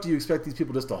fuck do you expect these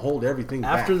people just to hold everything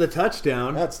After back? the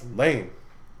touchdown, That's lame.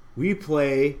 we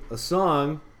play a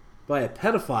song by a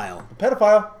pedophile. A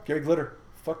pedophile, Gary Glitter,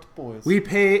 fucked boys.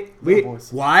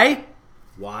 Boys. Why?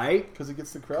 Because it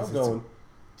gets the crowd going.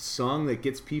 Song that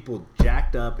gets people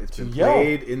jacked up. It's been yell.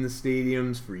 played in the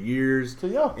stadiums for years, To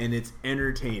yell. and it's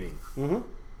entertaining. Mm-hmm.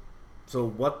 So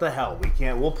what the hell?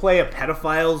 We'll play a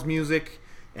pedophile's music,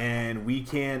 and we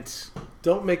can't.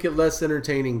 Don't make it less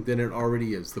entertaining than it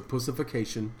already is. The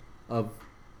pussification of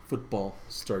football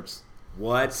starts.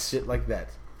 What? Shit like that.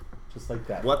 Just like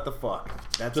that. What the fuck?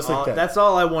 That's Just all. like that. That's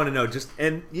all I want to know.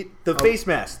 The face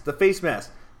mask. The face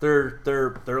mask. They're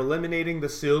eliminating the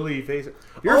silly face.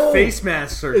 Your face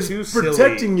masks are It's too silly.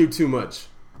 protecting you too much.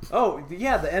 Oh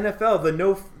yeah, the NFL,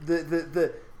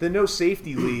 the no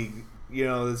safety league. You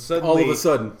know, suddenly All of a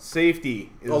sudden.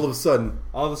 safety. Is, All of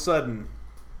a sudden.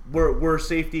 we're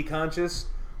safety conscious.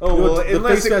 Oh You know, well, the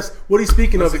unless face mask. What he's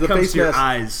speaking of unless is it the comes face to your mask.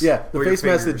 eyes Yeah, the or your face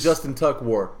mask that fingers. Justin Tuck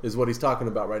wore is what he's talking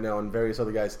about right now, and various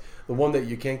other guys. The one that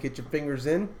you can't get your fingers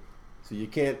in, so you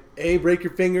can't A, break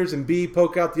your fingers, and B,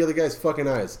 poke out the other guy's fucking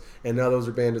eyes. And now those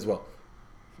are banned as well.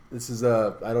 This is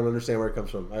I don't understand where it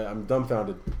comes from. I'm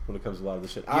dumbfounded when it comes to a lot of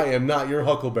this shit. I am not your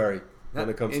Huckleberry when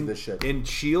it comes to this shit. And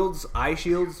shields, eye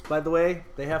shields, by the way,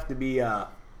 they have to be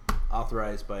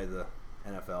authorized by the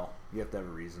NFL. You have to have a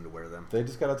reason to wear them. They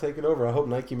just got to take it over. I hope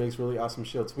Nike makes really awesome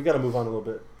shields. We got to move on a little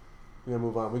bit. We got to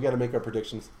move on. We got to make our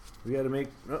predictions. We got to make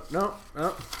no.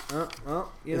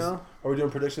 You know. Are we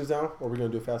doing predictions now, or are we going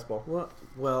to do a fastball?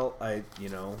 Well,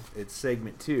 it's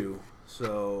segment 2,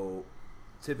 so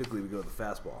typically we go with the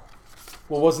fastball.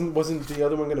 Well, wasn't the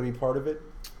other one going to be part of it?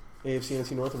 AFC,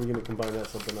 NFC North, or are we going to combine that with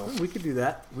something else? We could do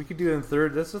that. We could do it in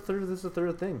third. That's the third. This is the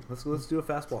third thing. Let's do a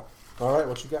fastball. All right,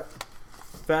 what you got?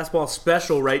 Fastball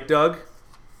special, right, Doug?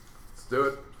 Let's do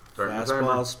it. Start your timer.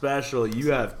 Fastball special.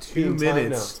 You have 2 Being timed now.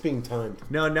 minutes. It's being timed.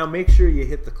 Now make sure you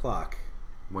hit the clock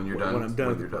When you're done. when I'm done.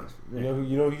 When with you're the done. clock.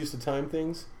 You know who used to time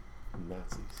things?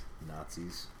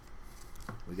 Nazis.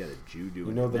 We got a Jew doing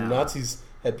You know it the now. Nazis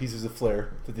had pieces of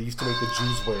flair that they used to make the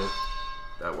Jews wear.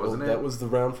 That Well, wasn't it. that was the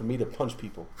round for me to punch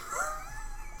people.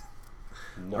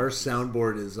 Our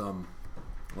soundboard is a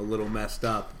little messed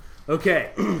up.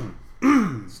 Okay,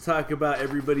 let's talk about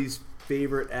everybody's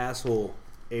favorite asshole,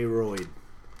 Aroyd.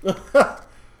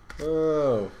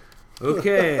 Oh.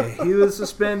 Okay, he was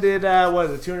suspended.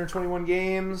 221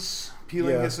 games,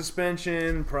 peeling Yeah. the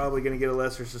suspension. Probably going to get a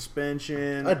lesser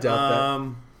suspension. I doubt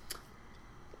that.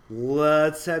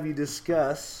 Let's have you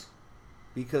discuss,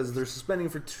 because they're suspending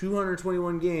for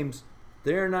 221 games.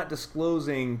 They're not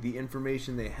disclosing the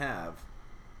information they have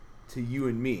to you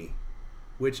and me,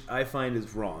 which I find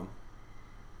is wrong.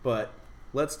 But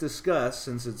let's discuss,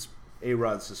 since it's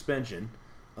A-Rod's suspension,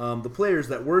 the players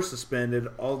that were suspended.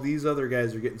 All these other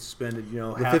guys are getting suspended.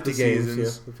 The half 50 the games,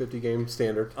 seasons. yeah, the 50 game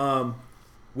standard.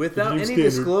 Without New any standard.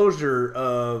 disclosure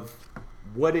of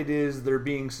what it is they're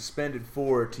being suspended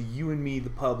for to you and me, the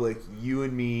public, you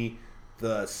and me,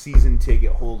 the season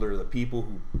ticket holder, the people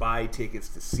who buy tickets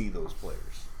to see those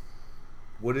players.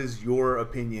 What is your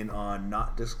opinion on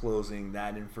not disclosing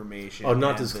that information? Oh, not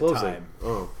and the disclosing. time?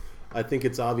 Oh, I think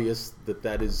it's obvious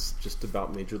that is just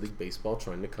about Major League Baseball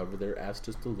trying to cover their ass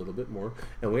just a little bit more.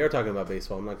 And we are talking about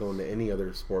baseball. I'm not going to any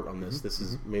other sport on this. This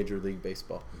is Major League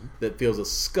Baseball. That feels a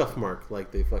scuff mark,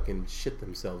 like they fucking shit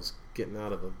themselves getting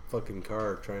out of a fucking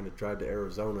car trying to drive to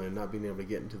Arizona and not being able to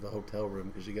get into the hotel room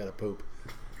because you got to poop.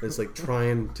 It's like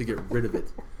trying to get rid of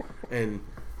it. And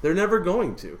they're never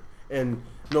going to. And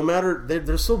no matter,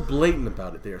 they're so blatant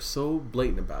about it. They are so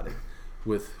blatant about it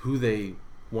with who they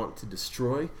want to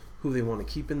destroy, who they want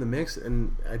to keep in the mix,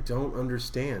 and I don't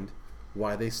understand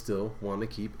why they still want to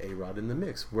keep A-Rod in the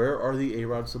mix. Where are the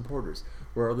A-Rod supporters?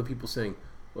 Where are the people saying,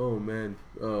 oh man,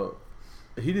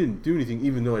 he didn't do anything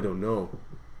even though I don't know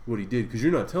what he did, because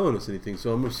you're not telling us anything,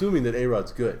 so I'm assuming that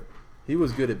A-Rod's good. He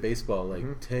was good at baseball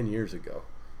 10 years ago.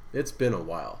 It's been a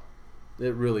while.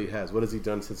 It really has. What has he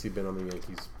done since he's been on the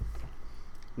Yankees?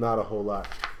 Not a whole lot.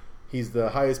 He's the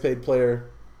highest paid player.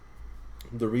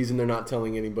 The reason they're not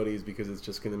telling anybody is because it's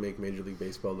just going to make Major League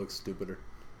Baseball look stupider.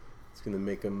 It's going to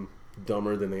make them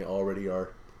dumber than they already are.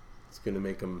 It's going to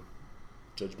make them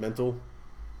judgmental,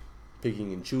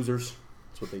 picking and choosers.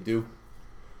 That's what they do.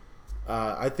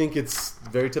 I think it's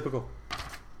very typical,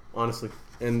 honestly.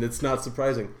 And it's not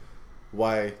surprising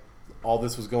why all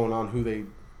this was going on, who they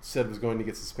said was going to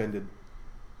get suspended.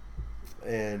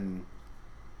 And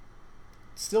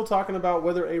still talking about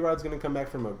whether A-Rod's going to come back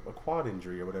from a quad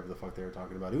injury or whatever the fuck they were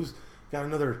talking about. Who's got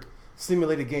another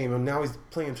simulated game, and now he's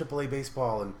playing AAA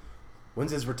baseball, and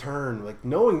when's his return? Like,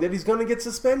 knowing that he's going to get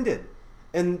suspended.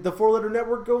 and the 4-letter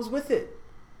network goes with it.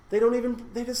 They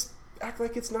just act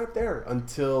like it's not there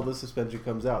until the suspension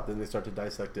comes out. Then they start to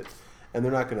dissect it. And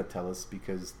they're not going to tell us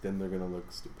because then they're going to look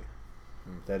stupid.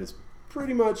 That is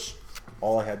pretty much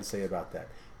all I had to say about that.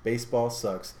 Baseball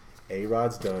sucks.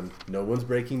 A-Rod's done. No one's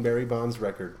breaking Barry Bonds'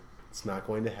 record. It's not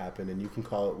going to happen, and you can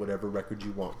call it whatever record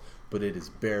you want. But it is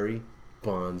Barry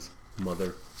Bonds'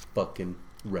 motherfucking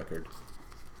record.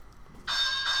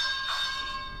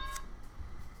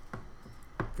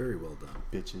 Very well done.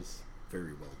 Bitches.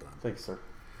 Very well done. Thanks, sir.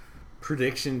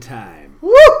 Prediction time.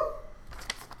 Woo!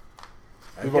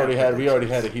 We already had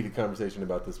a heated conversation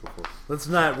about this before. Let's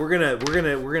not. We're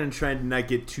gonna try to not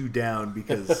get too down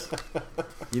because,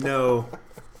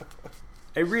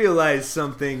 I realized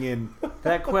something, and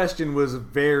that question was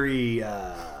very.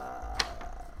 I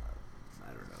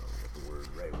don't know what the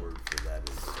right word for that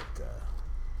is, but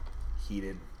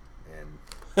heated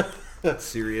and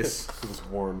serious. It was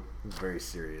warm. It was very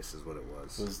serious, is what it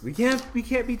was. We can't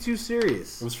be too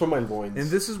serious. It was from my loins. And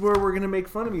this is where we're gonna make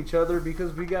fun of each other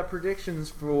because we got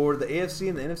predictions for the AFC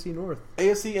and the NFC North.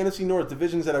 AFC, NFC North,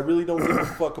 divisions that I really don't give a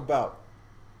fuck about.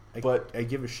 But I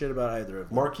give a shit about either of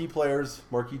them. Marquee players,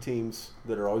 marquee teams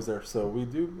that are always there. So we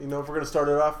do, if we're going to start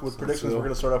it off with predictions, we're going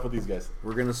to start off with these guys.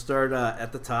 We're going to start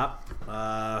at the top.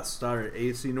 Start at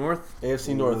AFC North.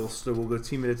 AFC North. We'll go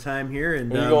team at a time here.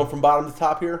 And are you going from bottom to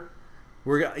top here?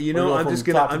 I'm just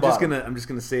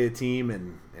gonna say a team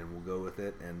and we'll go with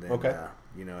it. And then okay.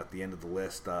 At the end of the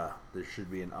list, there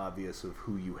should be an obvious of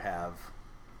who you have.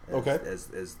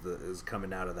 As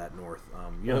coming out of that North,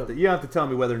 you don't have to tell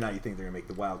me whether or not you think they're gonna make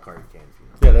the wild card. You can, if you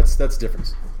know. Yeah, that's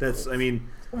different.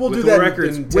 We'll do that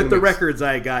with the records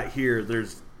I got here.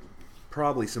 There's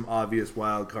probably some obvious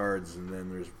wild cards, and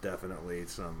then there's definitely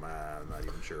some I'm not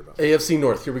even sure about. AFC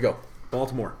North. Here we go.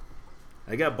 Baltimore.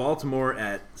 I got Baltimore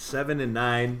at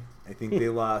 7-9. I think they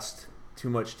lost too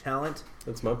much talent.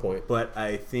 That's my point. But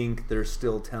I think they're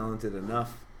still talented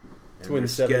enough. To win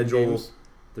 7 games.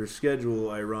 Their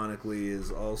schedule, ironically, is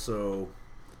also,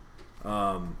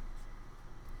 they're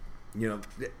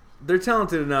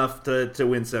talented enough to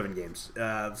win 7 games.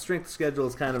 The strength of schedule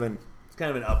is kind of an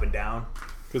up and down.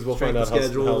 Because we'll find out how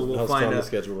strong the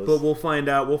schedule is. But we'll find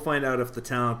out. We'll find out if the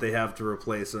talent they have to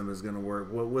replace them is going to work.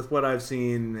 With what I've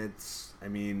seen, I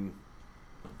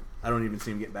don't even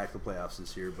see them getting back to the playoffs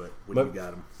this year. But what do you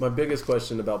got them? My biggest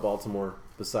question about Baltimore,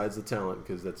 besides the talent,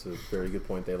 because that's a very good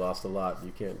point, they lost a lot.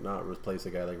 You can't not replace a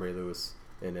guy like Ray Lewis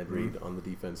and Ed Reed on the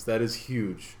defense. That is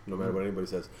huge, no matter what anybody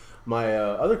says. My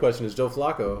other question is Joe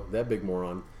Flacco, that big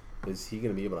moron. Is he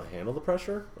going to be able to handle the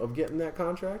pressure of getting that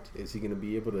contract? Is he going to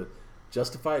be able to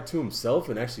justify it to himself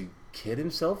and actually kid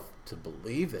himself to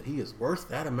believe that he is worth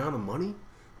that amount of money?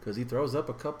 Because he throws up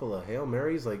a couple of Hail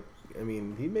Marys. He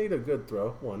made a good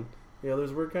throw, one. The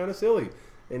others were kind of silly.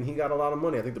 And he got a lot of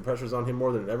money. I think the pressure's on him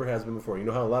more than it ever has been before. You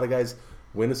know how a lot of guys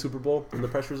win a Super Bowl and the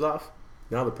pressure's off?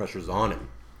 Now the pressure's on him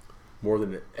more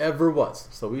than it ever was.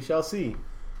 So we shall see.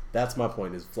 That's my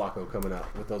point, is Flacco coming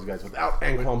out with those guys without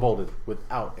Anquan Bolden.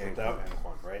 Without Anquan,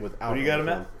 right? Without what do you got him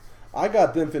at? I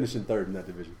got them finishing third in that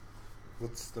division.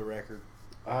 What's the record?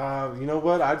 You know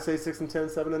what? I'd say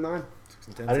 6-10, 7-9.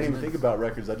 6-10, I didn't even think about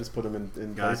records. I just put them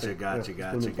in Gotcha.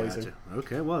 placing.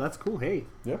 Okay, well, that's cool. Hey,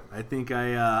 yeah. I think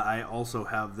I also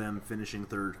have them finishing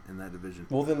third in that division.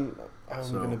 Well, then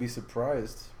I'm going to be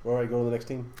surprised. All right, go to the next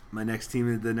team. The next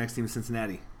team is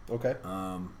Cincinnati. Okay.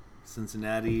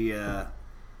 Cincinnati,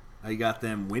 I got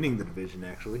them winning the division,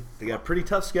 actually. They got a pretty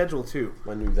tough schedule, too.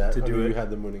 I knew that. You had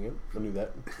them winning it. I knew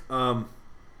that.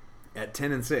 At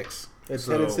 10-6. It's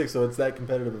 10-6, so it's that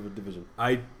competitive of a division.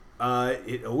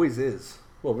 It always is.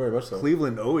 Well, very much so.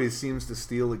 Cleveland always seems to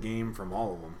steal a game from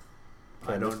all of them.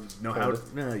 I don't know how.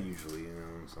 Usually,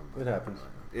 something. It happens.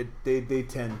 They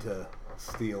tend to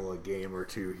steal a game or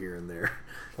two here and there.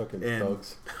 Fucking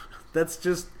thugs. That's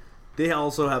just. They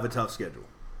also have a tough schedule.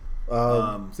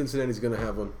 Cincinnati's going to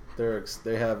have one.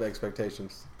 They have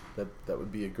expectations. That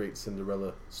would be a great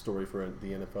Cinderella story for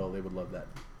the NFL. They would love that.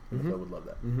 NFL would love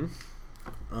that.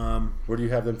 Where do you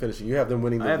have them finishing? You have them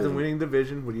winning the division. I have them winning the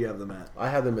division. What do you have them at? I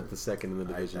have them at the second in the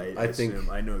division.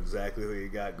 I know exactly who you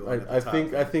got going.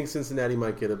 I think Cincinnati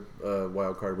might get a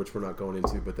wild card, which we're not going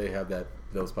into, but they have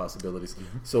those possibilities.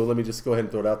 So let me just go ahead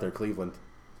and throw it out there. Cleveland,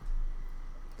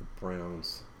 the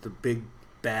Browns, the big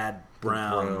bad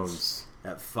Browns.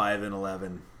 At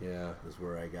 5-11, yeah, is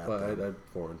where I got them.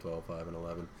 I 4-12,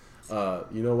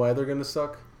 5-11. You know why they're gonna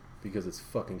suck? Because it's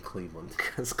fucking Cleveland.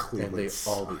 Because Cleveland and they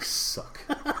always suck.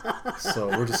 So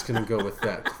we're just gonna go with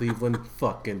that. Cleveland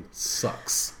fucking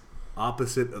sucks.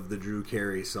 Opposite of the Drew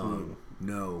Carey song.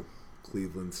 No,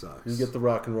 Cleveland sucks. You get the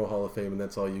Rock and Roll Hall of Fame, and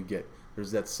that's all you get.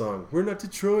 There's that song, "We're not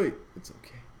Detroit." It's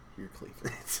okay. You're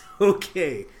Cleveland. It's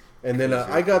okay. And then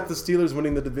I got the Steelers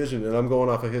winning the division, and I'm going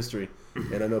off of history.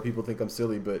 And I know people think I'm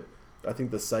silly, but I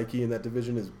think the psyche in that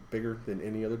division is bigger than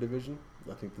any other division.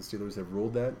 I think the Steelers have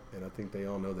ruled that, and I think they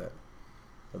all know that.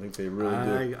 I think they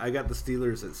really do. I got the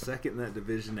Steelers at second in that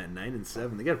division at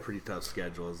 9-7. They got a pretty tough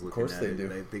schedule. I was looking at it. Of course they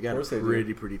do. They got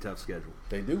a pretty tough schedule.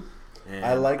 They do. And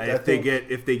I like that.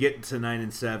 If they get to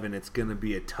 9-7, it's going to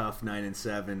be a tough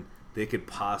 9-7. They could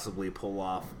possibly pull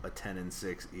off a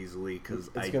 10-6 easily because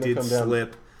I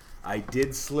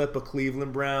did slip a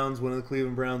Cleveland Browns. One of the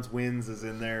Cleveland Browns wins is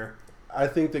in there. I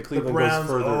think that Cleveland the Browns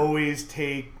goes further. always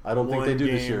take. I don't think they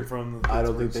do this year. From the I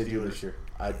don't think they Steelers. do this year.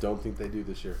 I don't think they do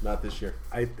this year. Not this year.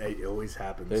 It always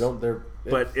happens. They don't.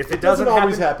 But if it doesn't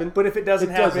always happen. But if it doesn't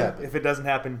does happen, if it doesn't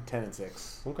happen,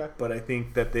 10-6. Okay. But I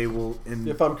think that they will.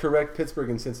 If I'm correct, Pittsburgh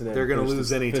and Cincinnati. They're going to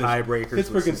lose any tiebreakers.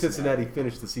 Pittsburgh and Cincinnati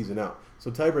finish the season out, so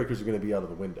tiebreakers are going to be out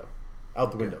the window,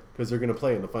 because they're going to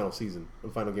play in the final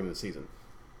game of the season.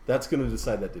 That's going to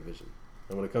decide that division.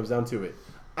 And when it comes down to it,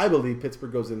 I believe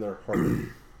Pittsburgh goes in there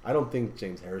harder. I don't think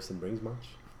James Harrison brings much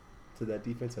to that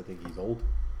defense. I think he's old.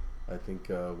 I think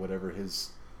whatever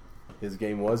his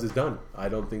game was is done. I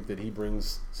don't think that he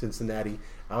brings Cincinnati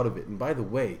out of it. And by the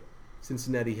way,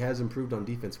 Cincinnati has improved on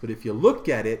defense. But if you look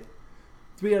at it,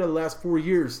 3 out of the last 4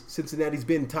 years, Cincinnati's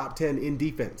been top 10 in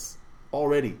defense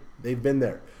already. They've been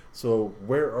there. So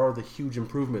where are the huge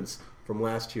improvements from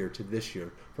last year to this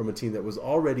year from a team that was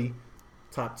already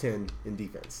top 10 in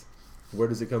defense? Where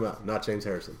does it come out? Not James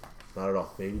Harrison. Not at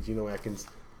all. Maybe Geno Atkins.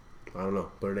 I don't know.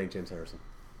 But it ain't James Harrison.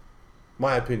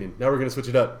 My opinion. Now we're going to switch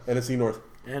it up. NFC North.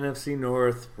 NFC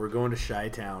North. We're going to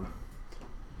Chi-Town.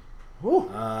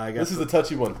 This is a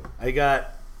touchy one.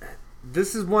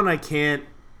 This is one I can't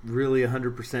really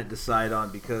 100% decide on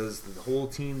because the whole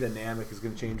team dynamic is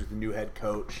going to change with the new head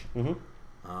coach.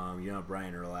 Mm-hmm. You don't have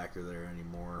Brian Urlacher there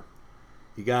anymore.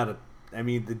 You got to. I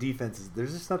mean, the defense is—they're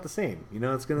just not the same. You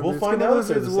know, it's gonna. We'll find out if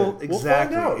they're the same. Exactly. We'll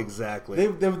find out. Exactly.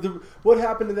 What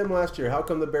happened to them last year? How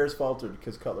come the Bears faltered?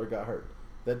 Because Cutler got hurt.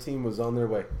 That team was on their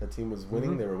way. That team was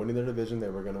winning. Mm-hmm. They were winning their division. They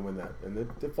were going to win that, and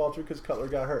they faltered because Cutler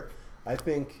got hurt. I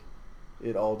think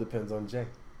it all depends on Jay.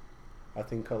 I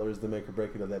think Cutler is the make or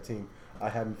break it of that team. I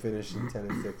have them finished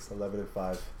 10-6,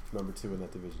 11-5, number 2 in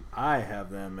that division. I have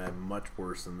them at much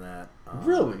worse than that.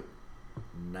 Really?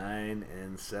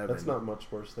 9-7. That's not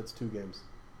much worse. That's 2 games.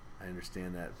 I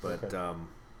understand that, but okay.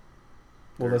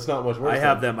 Well, that's not much worse. I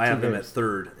have them at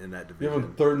third in that division. You have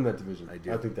them third in that division. I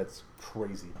do. I think that's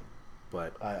crazy.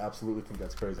 But I absolutely think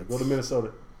that's crazy. Go to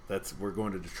Minnesota. We're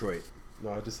going to Detroit.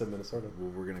 No, I just said Minnesota.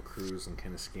 Well, we're gonna cruise and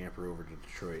kind of scamper over to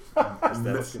Detroit.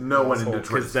 No one in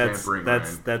Detroit is scampering.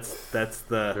 That's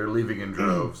the. They're leaving in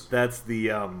droves. That's the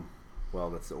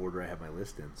that's the order I have my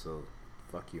list in. So,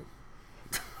 fuck you.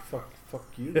 Fuck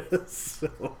you.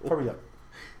 So, hurry up.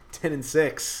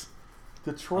 10-6.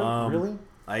 Detroit, really?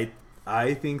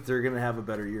 I think they're gonna have a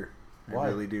better year. Why? I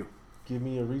really do. Give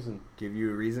me a reason. Give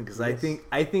you a reason because yes.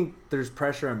 I think there's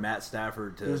pressure on Matt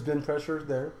Stafford to. There's been pressure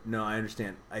there. No, I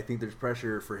understand. I think there's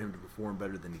pressure for him to perform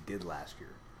better than he did last year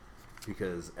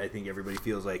because I think everybody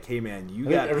feels like, hey man, you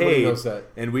got paid, knows that.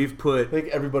 And we've put. I think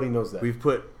everybody knows that. We've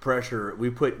put pressure.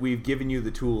 We've given you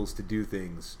the tools to do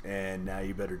things, and now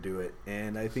you better do it.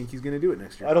 And I think he's going to do it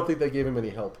next year. I don't think they gave him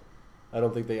any help. I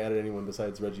don't think they added anyone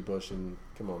besides Reggie Bush. And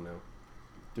come on now,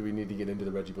 do we need to get into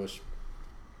the Reggie Bush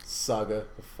saga?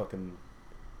 The fucking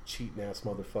cheating ass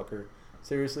motherfucker.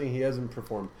 Seriously, he hasn't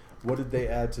performed. What did they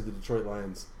add to the Detroit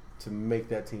Lions to make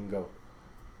that team go?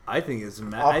 I think it's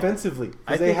offensively.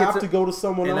 Because they have to go to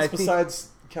someone else besides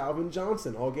Calvin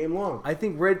Johnson all game long. I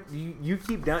think you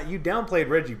downplayed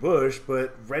Reggie Bush,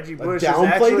 but Reggie Bush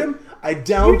downplayed him. I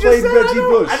downplayed Reggie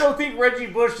Bush. I don't think Reggie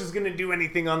Bush is going to do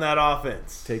anything on that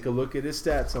offense. Take a look at his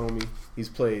stats, homie. He's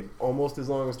played almost as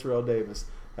long as Terrell Davis.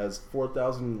 Has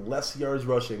 4,000 less yards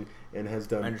rushing and has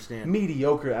done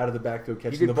mediocre out of the backfield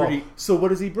catching the ball. So what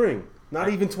does he bring? Not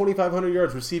even 2,500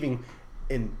 yards receiving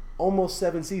in almost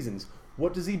 7 seasons.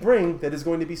 What does he bring that is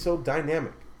going to be so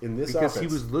dynamic in this offense? Because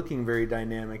he was looking very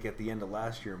dynamic at the end of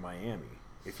last year in Miami.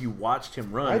 If you watched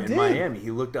him run in Miami,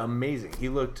 he looked amazing. He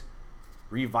looked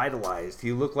revitalized.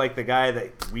 He looked like the guy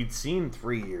that we'd seen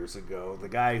 3 years ago. The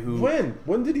guy who...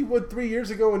 When did he win 3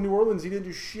 years ago in New Orleans? He didn't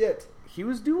do shit. He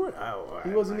was doing... he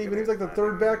wasn't even... He was like the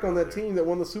third back on that team that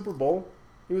won the Super Bowl.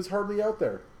 He was hardly out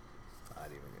there. I'm not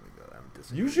even going to go. I'm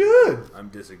disagreeing. You should. I'm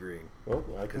disagreeing. Well,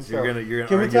 I can tell. You're gonna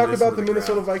can we talk about the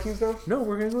Minnesota Vikings now? No,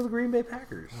 we're going to go to the Green Bay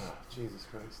Packers. Oh, Jesus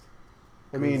Christ.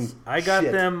 I mean, I got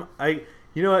them...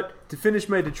 You know what? To finish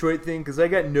my Detroit thing, because I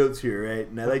got notes here, right?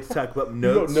 And I like to talk about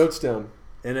notes. You wrote notes down.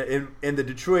 And the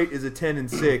Detroit is a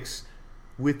 10-6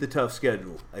 with the tough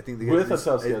schedule. I think With a tough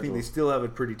I think schedule. they still have a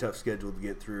pretty tough schedule to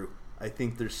get through. I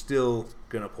think they're still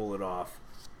gonna pull it off.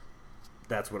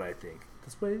 That's what I think.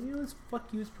 That's what it's fuck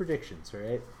you's predictions, all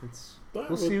right?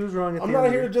 We'll see who's wrong. At I'm the end not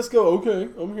of here the to just go, okay,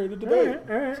 I'm here to debate.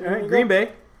 All right. So there we Green go.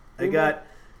 Bay. I got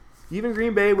even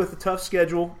Green Bay with a tough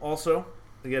schedule. Also,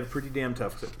 they got a pretty damn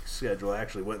tough schedule.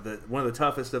 Actually, one of the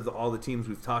toughest of all the teams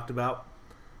we've talked about.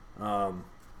 I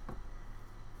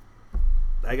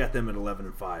got them at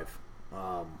 11-5.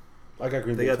 I got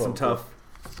Green They Bay got some 12.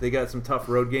 tough. They got some tough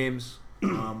road games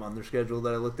on their schedule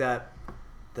that I looked at.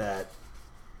 That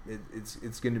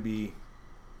it's going to be.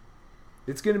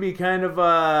 It's going to be kind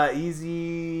of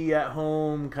easy at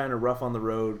home, kind of rough on the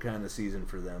road kind of season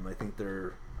for them. I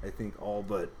think all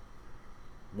but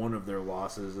one of their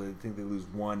losses. I think they lose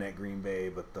one at Green Bay,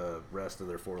 but the rest of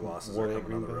their 4 losses One are at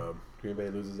coming on the Green Bay. road. Green Bay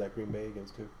loses at Green Bay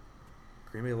against who?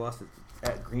 Green Bay lost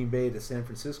at Green Bay to San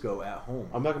Francisco at home.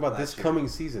 I'm talking about last this year. coming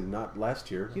season, not last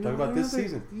year. I'm talking about this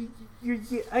season.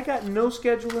 I got no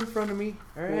schedule in front of me.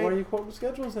 All right. Well, why are you quoting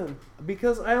schedules then?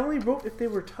 Because I only wrote if they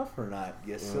were tough or not.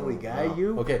 You silly guy, Wow.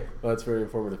 you. Okay, well, that's very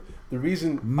informative. The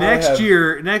reason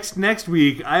Next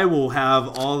week, I will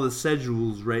have all the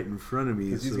schedules right in front of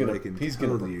me, he's so gonna I can he's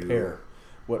tell gonna you prepare.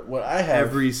 What I have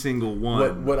every single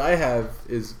one. what I have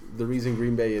is the reason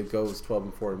Green Bay goes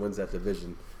 12-4 and wins that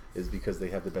division is because they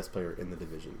have the best player in the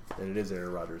division, and it is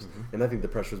Aaron Rodgers. And I think the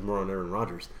pressure is more on Aaron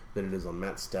Rodgers than it is on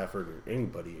Matt Stafford or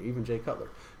anybody, even Jay Cutler,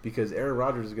 because Aaron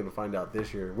Rodgers is going to find out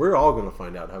this year. We're all going to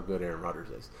find out how good Aaron Rodgers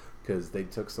is because they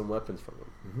took some weapons from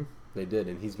him. They did,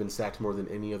 and he's been sacked more than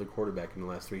any other quarterback in the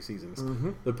last 3 seasons.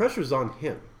 The pressure's on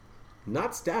him,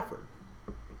 not Stafford.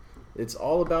 It's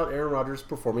all about Aaron Rodgers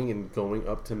performing and going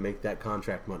up to make that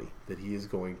contract money that he is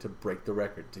going to break the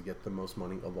record to get the most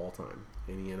money of all time,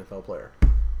 any NFL player.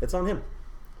 It's on him.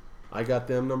 I got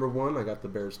them number 1. I got the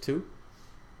Bears 2.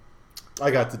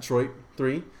 I got Detroit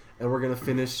 3. And we're going to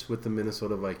finish with the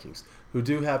Minnesota Vikings, who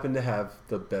do happen to have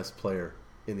the best player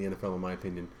in the NFL, in my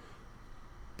opinion.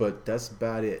 But that's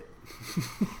about it.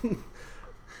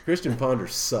 Christian Ponder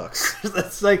sucks.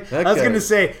 That's like That I was guy going to is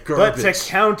say, garbage. but to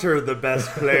counter the best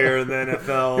player in the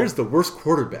NFL, Here's the worst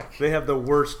quarterback. they have the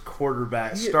worst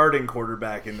quarterback, starting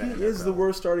quarterback in the NFL. He is the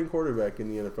worst starting quarterback in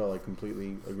the NFL. I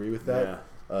completely agree with that.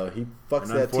 Yeah. He fucks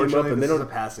And that team up, unfortunately, and they this is don't.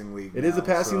 a passing league. It is a now,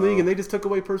 passing so- league, and they just took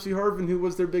away Percy Harvin, who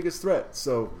was their biggest threat.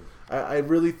 So I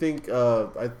really think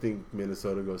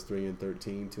Minnesota goes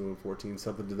 3-13, 2-14,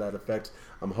 something to that effect.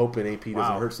 I'm hoping AP doesn't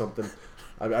Wow. hurt something.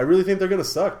 I really think they're gonna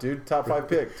suck, dude. Top 5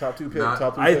 pick, top 2 pick, Not-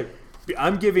 top 3 pick.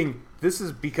 I'm giving. This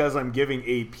is because I'm giving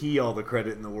AP all the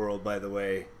credit in the world. By the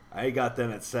way, I got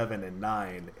them at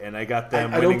 7-9, and I got them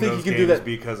I don't winning think those he can do games that.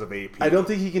 because of AP. I don't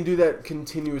think he can do that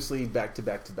continuously back to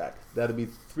back to back. That'll be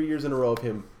 3 years in a row of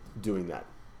him doing that.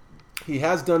 He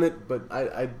has done it, but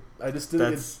I just think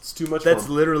it's too much. That's for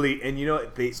him. literally, and you know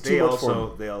what, too much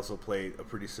for they also played a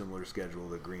pretty similar schedule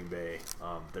to Green Bay.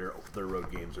 Their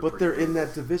road games are But pretty they're brutal. in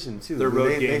that division too. Their road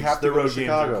they games. have to their go road to games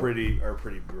Chicago. are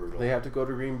pretty brutal. They have to go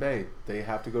to Green Bay. They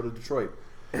have to go to Detroit.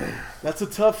 That's a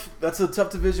tough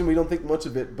division. We don't think much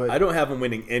of it, but I don't have them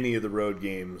winning any of the road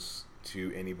games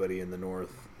to anybody in the North.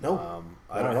 No,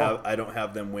 I don't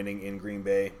have them winning in Green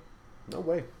Bay no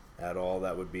way. at all.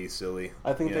 That would be silly.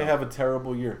 I think You they know, have a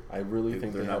terrible year. I really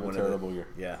think they're they not have a one of the- terrible year.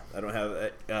 Yeah, I don't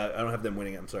have them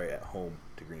winning. I'm sorry, at home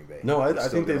to Green Bay. No, They're I still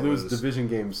think they gonna lose division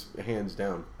games hands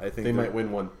down. I think they they're- might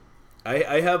win one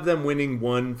I have them winning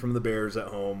one from the Bears at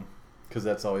home. because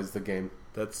that's always the game.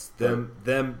 That's them.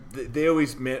 They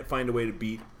always find a way to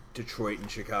beat Detroit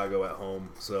and Chicago at home.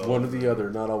 So One or the other,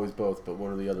 not always both, but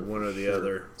one or the other. one or the Sure.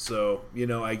 other. So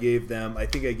I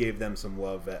think I gave them some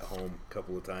love at home a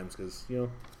couple of times because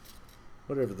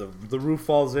whatever the roof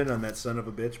falls in on that son of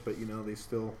a bitch, but they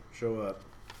still show up.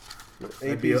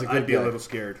 I'd be a little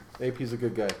scared. AP's a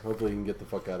good guy. Hopefully he can get the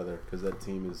fuck out of there because that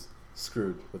team is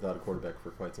screwed without a quarterback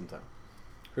for quite some time.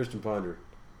 Christian Ponder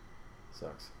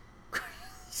sucks.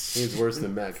 He's worse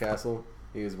than Matt Castle.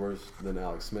 He is worse than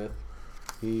Alex Smith.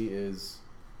 He is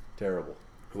terrible.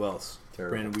 Who else?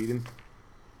 Terrible. Brandon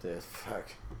Weeden. Fuck.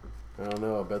 I don't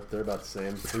know. I bet they're about the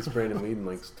same. At least Brandon Weeden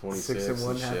likes 26 6 and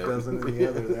 1, and half shit. dozen in the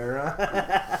other there.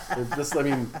 Huh?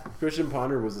 Christian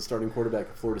Ponder was the starting quarterback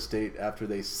at Florida State after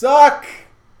they suck.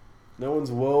 No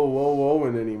one's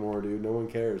whoa-ing anymore, dude. No one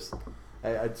cares.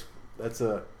 That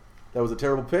was a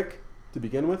terrible pick to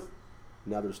begin with.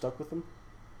 Now they're stuck with them.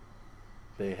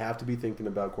 They have to be thinking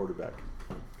about quarterback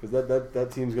because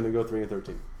that team's going to go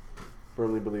 3-13.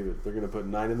 Firmly believe it. They're going to put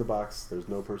 9 in the box. There's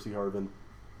no Percy Harvin.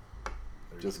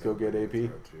 Just go get AP.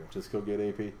 Just go get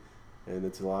AP. And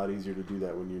it's a lot easier to do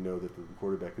that when you know that the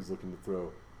quarterback is looking to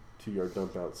throw 2-yard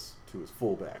dump outs to his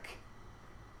fullback.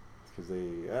 Because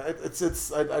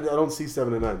I don't see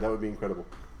 7 and 9. That would be incredible.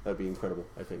 That'd be incredible.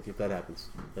 I think if that happens,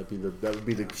 that would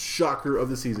be the shocker of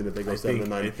the season if they go 7 and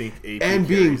 9. I think AP and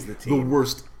being carries the team.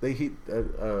 worst,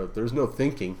 there's no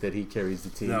thinking that he carries the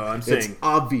team. No, I'm it's saying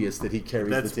obvious that he carries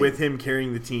the team. That's with him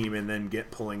carrying the team and then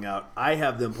pulling out. I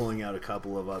have them pulling out a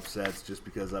couple of upsets just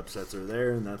because upsets are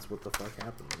there, and that's what the fuck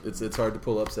happened. It's hard to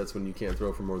pull upsets when you can't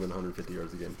throw for more than 150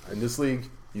 yards a game. In this league,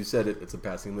 you said it. It's a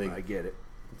passing league. I get it.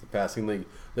 It's a passing league.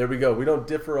 There we go. We don't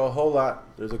differ a whole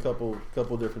lot. There's a couple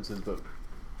differences, but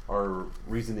our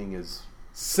reasoning is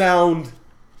sound.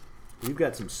 We've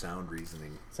got some sound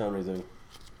reasoning. Sound reasoning.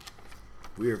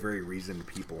 We are very reasoned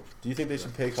people. Do you think they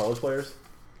should pay college players?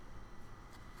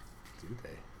 Do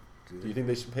they? Do you think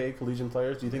they should pay collegiate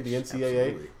players? Do you think the NCAA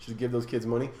Absolutely. should give those kids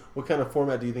money? What kind of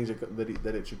format do you think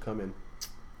that it should come in?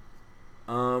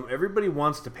 Everybody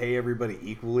wants to pay everybody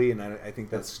equally, and I think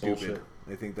that's stupid. bullshit.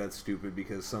 I think that's stupid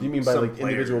because some. Do you mean by some like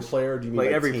individual player? Or do you mean like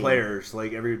by every team? players?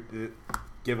 Like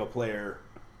give a player.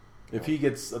 If he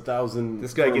gets 1,000,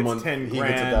 This guy for a gets month, 10 He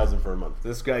grand. gets 1,000 for a month.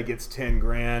 This guy gets 10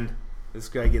 grand. This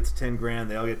guy gets 10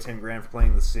 grand. They all get 10 grand for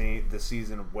playing the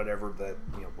season of whatever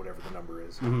whatever the number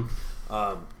is.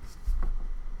 Mm-hmm.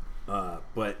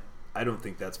 But I don't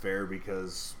think that's fair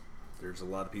because there's a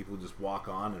lot of people who just walk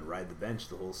on and ride the bench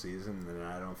the whole season, and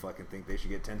I don't fucking think they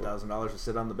should get $10,000 to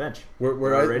sit on the bench. Where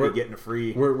They're already getting a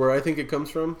free. Where I think it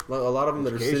comes from, a lot of them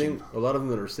Education.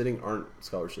 that are sitting aren't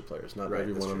scholarship players. Not Right,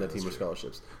 everyone that's on true, that team that's are true.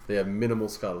 scholarships. They have minimal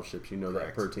scholarships. You know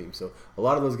Correct. that per team. So a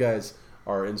lot of those guys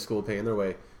are in school paying their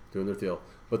way, doing their deal.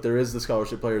 But there is the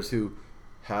scholarship players who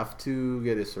have to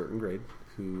get a certain grade,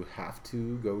 who have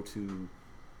to go to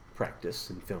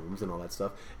practice and films and all that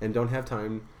stuff, and don't have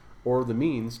time or the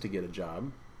means to get a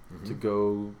job, to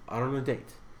go out on a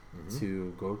date,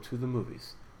 to go to the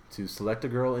movies, to select a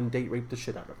girl and date rape the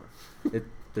shit out of her.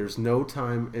 There's no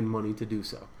time and money to do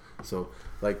so. So,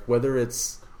 like, whether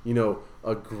it's,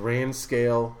 a grand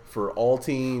scale for all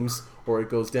teams, or it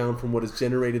goes down from what is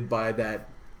generated by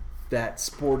that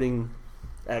sporting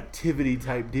activity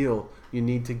type deal, you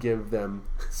need to give them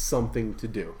something to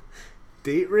do.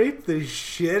 Date rape the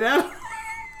shit out of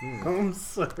I'm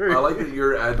sorry. I like that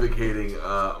you're advocating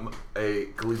a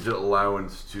collegiate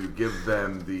allowance to give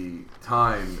them the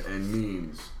time and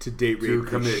means to date rape to the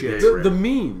commit shit. date rape. The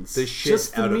means, The shit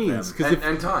just the out of means, them.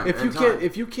 And time. if and you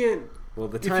time. can't, Well,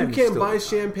 the if you time can't still buy the time.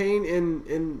 champagne and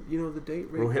the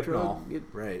date rape Rohypnol. drug,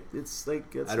 Right. It's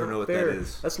like that's I don't not know what fair. that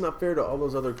is. That's not fair to all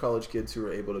those other college kids who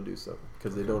are able to do so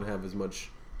because they don't have as much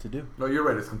to do. No, you're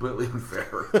right. It's completely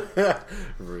unfair.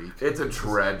 Rape. It's a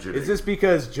tragedy. Is this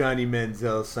because Johnny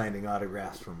Manziel is signing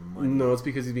autographs for money? No, it's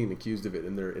because he's being accused of it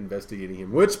and they're investigating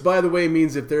him. Which, by the way,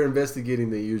 means if they're investigating,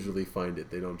 they usually find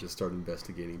it. They don't just start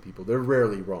investigating people. They're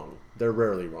rarely wrong.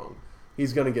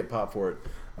 He's going to get popped for it.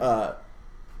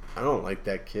 I don't like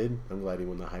that kid. I'm glad he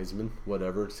won the Heisman.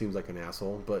 Whatever. Seems like an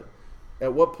asshole. But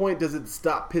at what point does it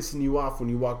stop pissing you off when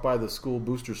you walk by the school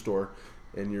booster store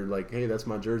and you're like, hey, that's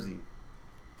my jersey.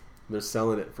 They're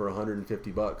selling it for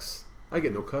 $150. I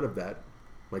get no cut of that.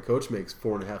 My coach makes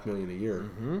 $4.5 million a year.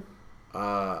 Mm-hmm.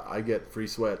 I get free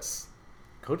sweats.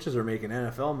 Coaches are making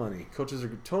NFL money. Coaches are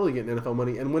totally getting NFL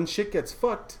money. And when shit gets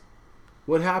fucked,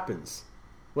 what happens?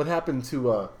 What happened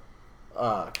to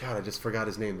God, I just forgot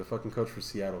his name. The fucking coach for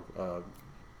Seattle,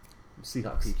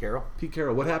 Seahawks. Pete Carroll. Pete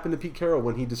Carroll. What happened to Pete Carroll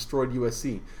when he destroyed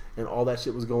USC and all that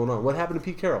shit was going on? What happened to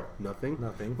Pete Carroll? Nothing.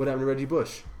 What happened to Reggie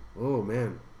Bush? Oh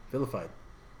man, vilified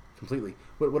completely.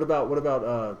 What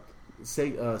about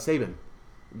Saban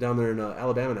down there in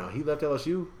Alabama now? He left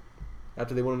LSU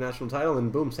after they won a national title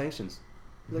and boom, sanctions.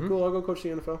 He's like, cool, I'll go coach the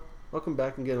NFL. I'll come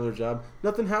back and get another job.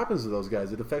 Nothing happens to those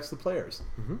guys. It affects the players.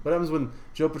 What happens when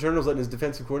Joe Paterno's letting his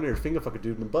defensive coordinator finger fuck a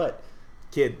dude in the butt?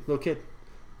 Little kid.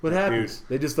 What happens? Dude.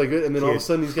 They just like it, and then all of a Kid.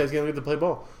 sudden these guys can't get to play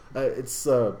ball. It's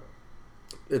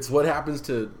what happens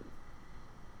to.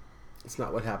 It's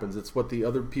not what happens. It's what the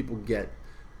other people get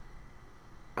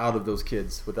out of those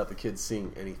kids without the kids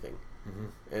seeing anything.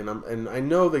 And I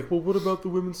know, like, well, what about the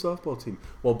women's softball team?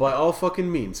 Well, by all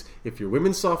fucking means, if your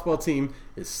women's softball team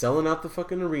is selling out the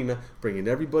fucking arena, bringing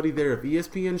everybody there, if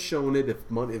ESPN's showing it, if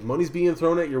money's being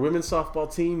thrown at your women's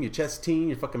softball team, your chess team,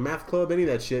 your fucking math club, any of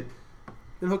that shit,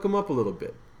 then hook them up a little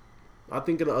bit. I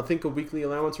think a weekly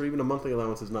allowance or even a monthly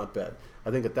allowance is not bad.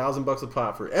 I think $1,000 a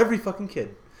pop for every fucking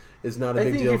kid is not a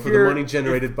big deal for the money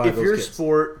generated by those If your kids.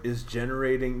 sport is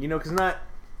generating, because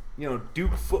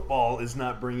Duke football is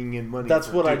not bringing in money. That's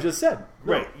for what I Duke. just said.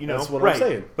 No, Right, that's what right. I'm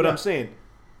saying. But Yeah. I'm saying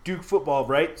Duke football,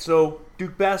 right? So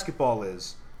Duke basketball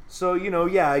is. So,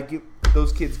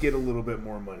 those kids get a little bit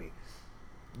more money.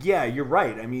 Yeah, you're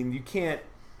right. I mean, you can't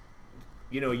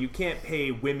you can't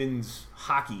pay women's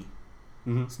hockey.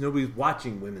 So nobody's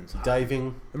watching women's hockey.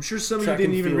 Diving. I'm sure some of you Track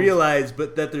didn't and even field. realize,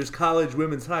 but that there's college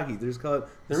women's hockey.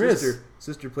 There is.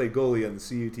 Sister played goalie on the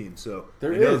CU team, so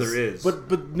There I know is. there is.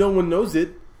 But no one knows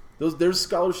it. There's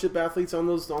scholarship athletes on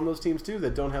those teams too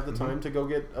that don't have the time to go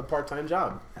get a part-time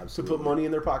job Absolutely. to put money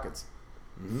in their pockets.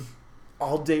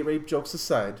 All date rape jokes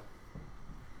aside,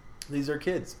 these are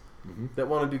kids that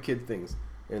want to do kid things,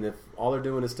 and if all they're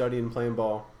doing is studying and playing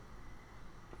ball,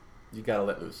 you gotta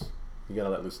let loose. You gotta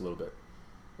let loose a little bit.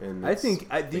 And I think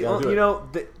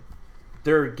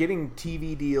they're getting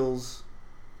TV deals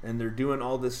and they're doing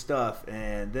all this stuff,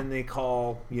 and then they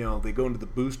call, they go into the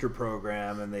booster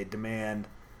program and they demand,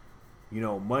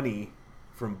 money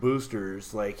from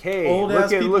boosters. Like, hey,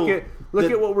 Old-ass look people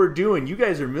at what we're doing. You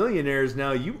guys are millionaires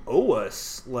now. You owe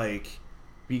us,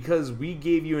 because we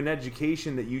gave you an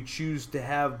education that you choose to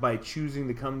have by choosing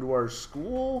to come to our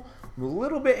school. I'm a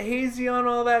little bit hazy on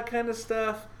all that kind of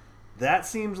stuff. That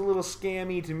seems a little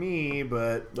scammy to me,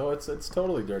 but no, it's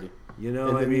totally dirty. they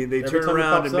every turn time it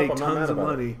around pops and make up, I'm not tons mad of about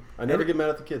it. money. I never get mad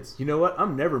at the kids. You know what?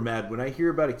 I'm never mad when I hear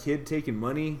about a kid taking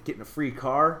money, getting a free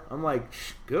car. I'm like,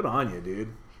 good on you,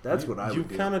 dude. That's what I would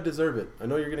do. You kind of deserve it. I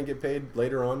know you're going to get paid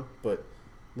later on, but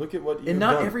look at what you've And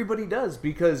not done. everybody does,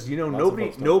 because of folks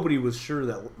don't. nobody was sure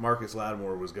that Marcus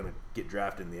Lattimore was going to get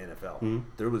drafted in the NFL.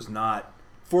 There was not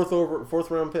fourth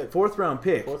round pick. fourth round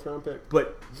pick,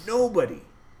 but nobody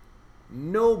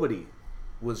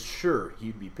was sure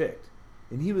he'd be picked,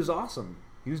 and he was awesome.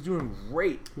 He was doing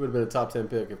great. He would have been a top 10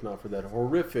 pick if not for that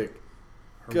horrific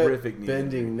Knee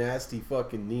bending, injury. nasty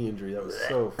fucking knee injury. That was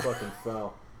so fucking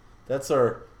foul. That's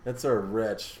our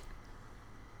wretch.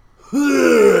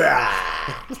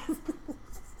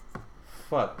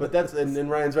 Fuck, but that's and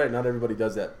Ryan's right. Not everybody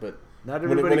does that, but Not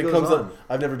when everybody it goes comes on. up,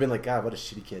 I've never been like, God, what a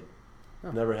shitty kid.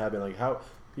 No. Never have been like, how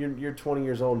you're 20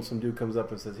 years old and some dude comes up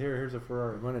and says, here's a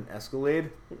Ferrari. I want an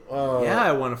Escalade. Uh, Yeah,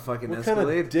 I want a fucking What Escalade.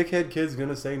 kind of dickhead kid's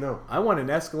gonna say no? I want an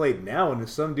Escalade now, and if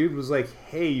some dude was like,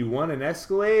 "Hey, you want an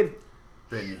Escalade?"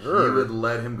 Then Sure. he would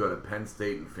let him go to Penn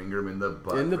State and finger him in the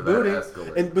butt In the for booty. that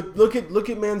Escalade. And but look at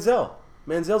Manziel.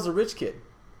 Manziel's a rich kid.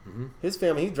 His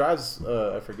family, he drives,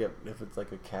 I forget if it's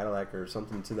like a Cadillac or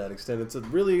something to that extent. It's a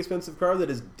really expensive car that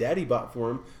his daddy bought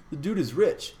for him. The dude is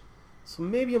rich. So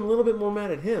maybe I'm a little bit more mad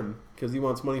at him because he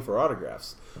wants money for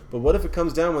autographs. But what if it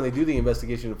comes down when they do the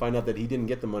investigation and find out that he didn't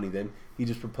get the money then? He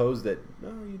just proposed that, no,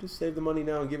 you just save the money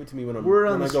now and give it to me when Word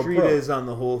on when the I go street pro. is on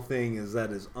the whole thing is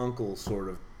that his uncle sort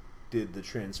of did the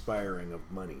transpiring of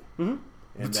money. And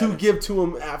to that give to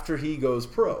him after he goes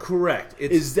pro. correct.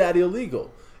 Is that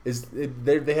illegal?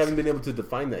 They haven't been able to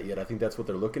define that yet. I think that's what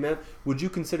they're looking at. Would you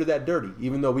consider that dirty?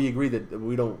 Even though we agree that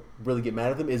we don't really get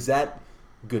mad at them, is that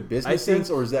good business sense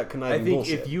or is that conniving I think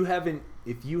bullshit?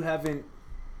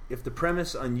 if the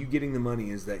premise on you getting the money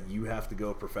is that you have to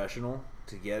go professional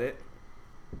to get it,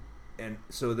 and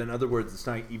so then in other words, it's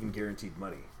not even guaranteed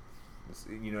money.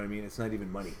 You know what I mean? It's not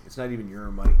even money. It's not even your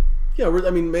money. Yeah,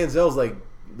 Manziel's like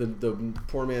the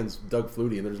poor man's Doug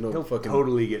Flutie, and there's no He'll fucking.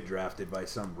 totally get drafted by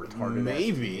some retarded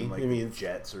Maybe. team, like I mean, the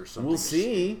Jets or something. We'll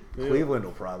see. Cleveland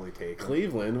will probably take him.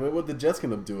 Cleveland. What the Jets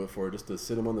gonna do it for? Just to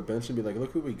sit him on the bench and be like,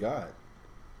 look who we got.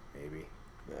 Maybe.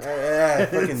 It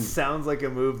Fucking sounds like a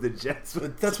move the Jets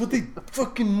would. That's what they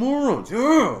fucking morons.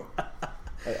 Yeah.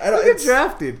 He'll get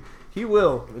drafted. He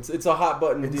will. It's a hot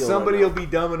button And deal. somebody right will be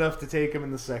dumb enough to take him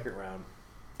in the second round.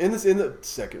 in the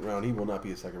second round. He will not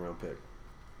be a second round pick.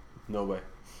 No way.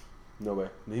 No way.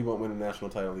 He won't win a national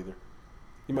title either.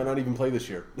 He might not even play this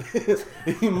year.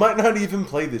 He might not even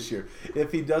play this year.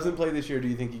 If he doesn't play this year, do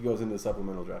you think he goes into the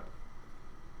supplemental draft?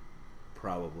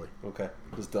 Probably. Okay,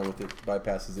 just done with it.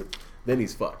 Bypasses it. Then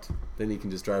he's fucked. Then he can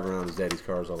just drive around his daddy's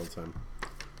cars all the time.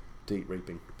 Date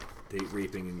raping. Date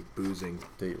raping and boozing.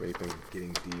 Date raping.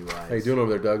 Getting DUIs. How you doing over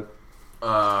there, Doug?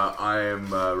 I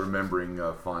am remembering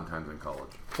fond times in college.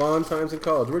 Fun times in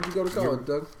college. Where'd you go to college,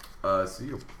 Doug? See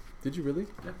you. Did you really?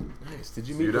 Yeah. Nice. Did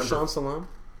you See meet you, Denver. Rashawn Salam?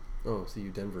 Oh, see you,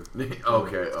 Denver.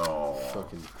 Okay. Oh.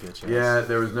 Fucking bitch ass. Yeah,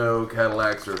 there was no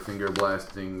Cadillacs or finger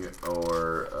blasting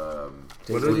or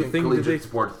What other thing did collegiate they-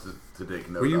 sports to take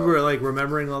note Were you of. were like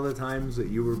remembering all the times that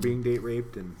you were being date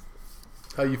raped and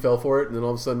How you fell for it, and then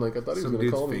all of a sudden, like, I thought he was some going to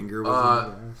dude's call me. finger was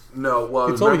in his ass? No,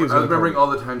 well, He told me he was I was gonna remembering call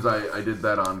all the times I did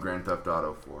that on Grand Theft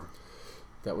Auto 4.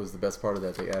 That was the best part of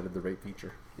that. They added the rape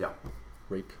feature. Yeah.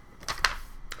 Rape.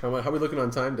 How we looking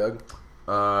on time, Doug?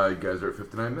 You guys are at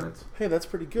 59 minutes. Hey, that's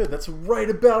pretty good. That's right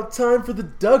about time for the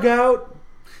dugout.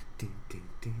 The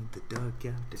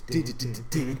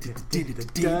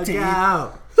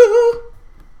dugout.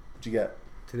 What you got?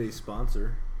 Today's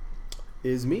sponsor.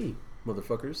 Is me,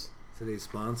 motherfuckers. Today's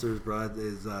sponsor is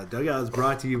Dugout is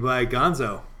brought to you by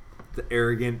Gonzo, the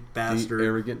arrogant bastard. The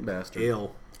arrogant bastard.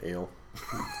 Ale.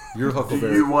 You're Do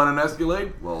Huckleberry. you want an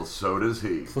Escalade? Well, so does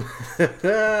he.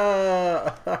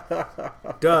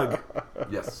 Doug,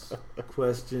 Yes.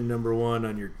 question number 1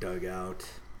 on your Dugout.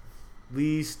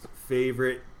 Least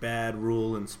favorite bad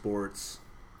rule in sports?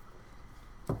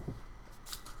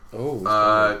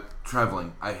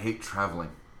 Traveling. I hate traveling.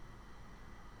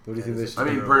 What do you think they should I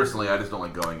mean, do? personally, I just don't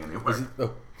like going anywhere.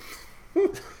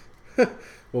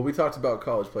 Well, we talked about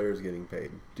college players getting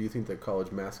paid. Do you think that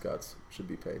college mascots should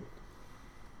be paid?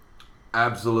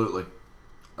 Absolutely.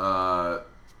 I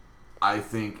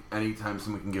think anytime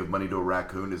someone can give money to a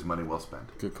raccoon is money well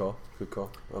spent. Good call.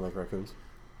 I like raccoons.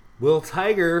 Will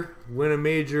Tiger win a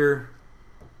major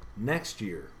next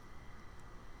year?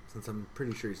 Since I'm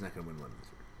pretty sure he's not going to win one this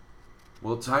year.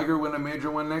 Will Tiger win a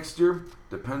major one next year?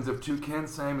 Depends if Toucan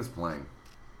Sam is playing.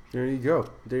 There you go.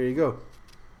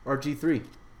 RG3,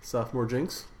 sophomore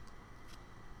jinx.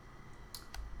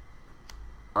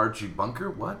 Archie Bunker?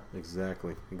 What?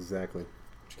 Exactly. What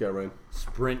you got, Ryan?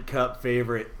 Sprint Cup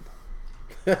favorite.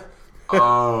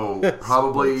 Oh,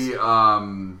 probably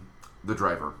the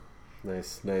driver.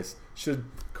 Nice. Should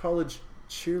college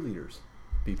cheerleaders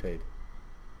be paid?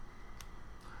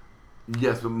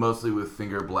 Yes, but mostly with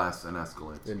finger blasts and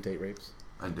escalades. And date rapes?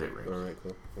 And date rapes. All right,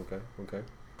 cool. Okay.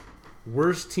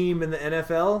 Worst team in the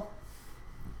NFL?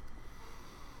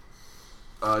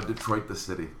 Detroit the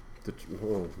city.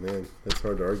 Oh, man. That's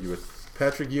hard to argue with.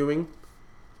 Patrick Ewing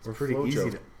or Pretty Flojo?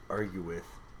 easy to argue with.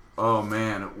 Oh,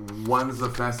 man. One's the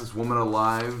fastest woman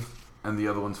alive, and the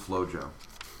other one's Flojo.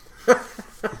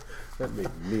 That made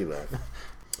me laugh.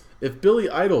 If Billy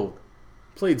Idol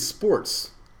played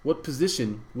sports, what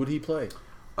position would he play?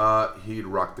 He'd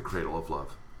rock the cradle of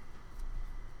love.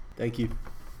 Thank you.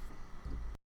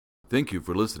 Thank you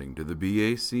for listening to the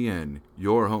BACN,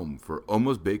 your home for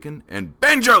Almost Bacon and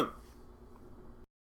Banjo!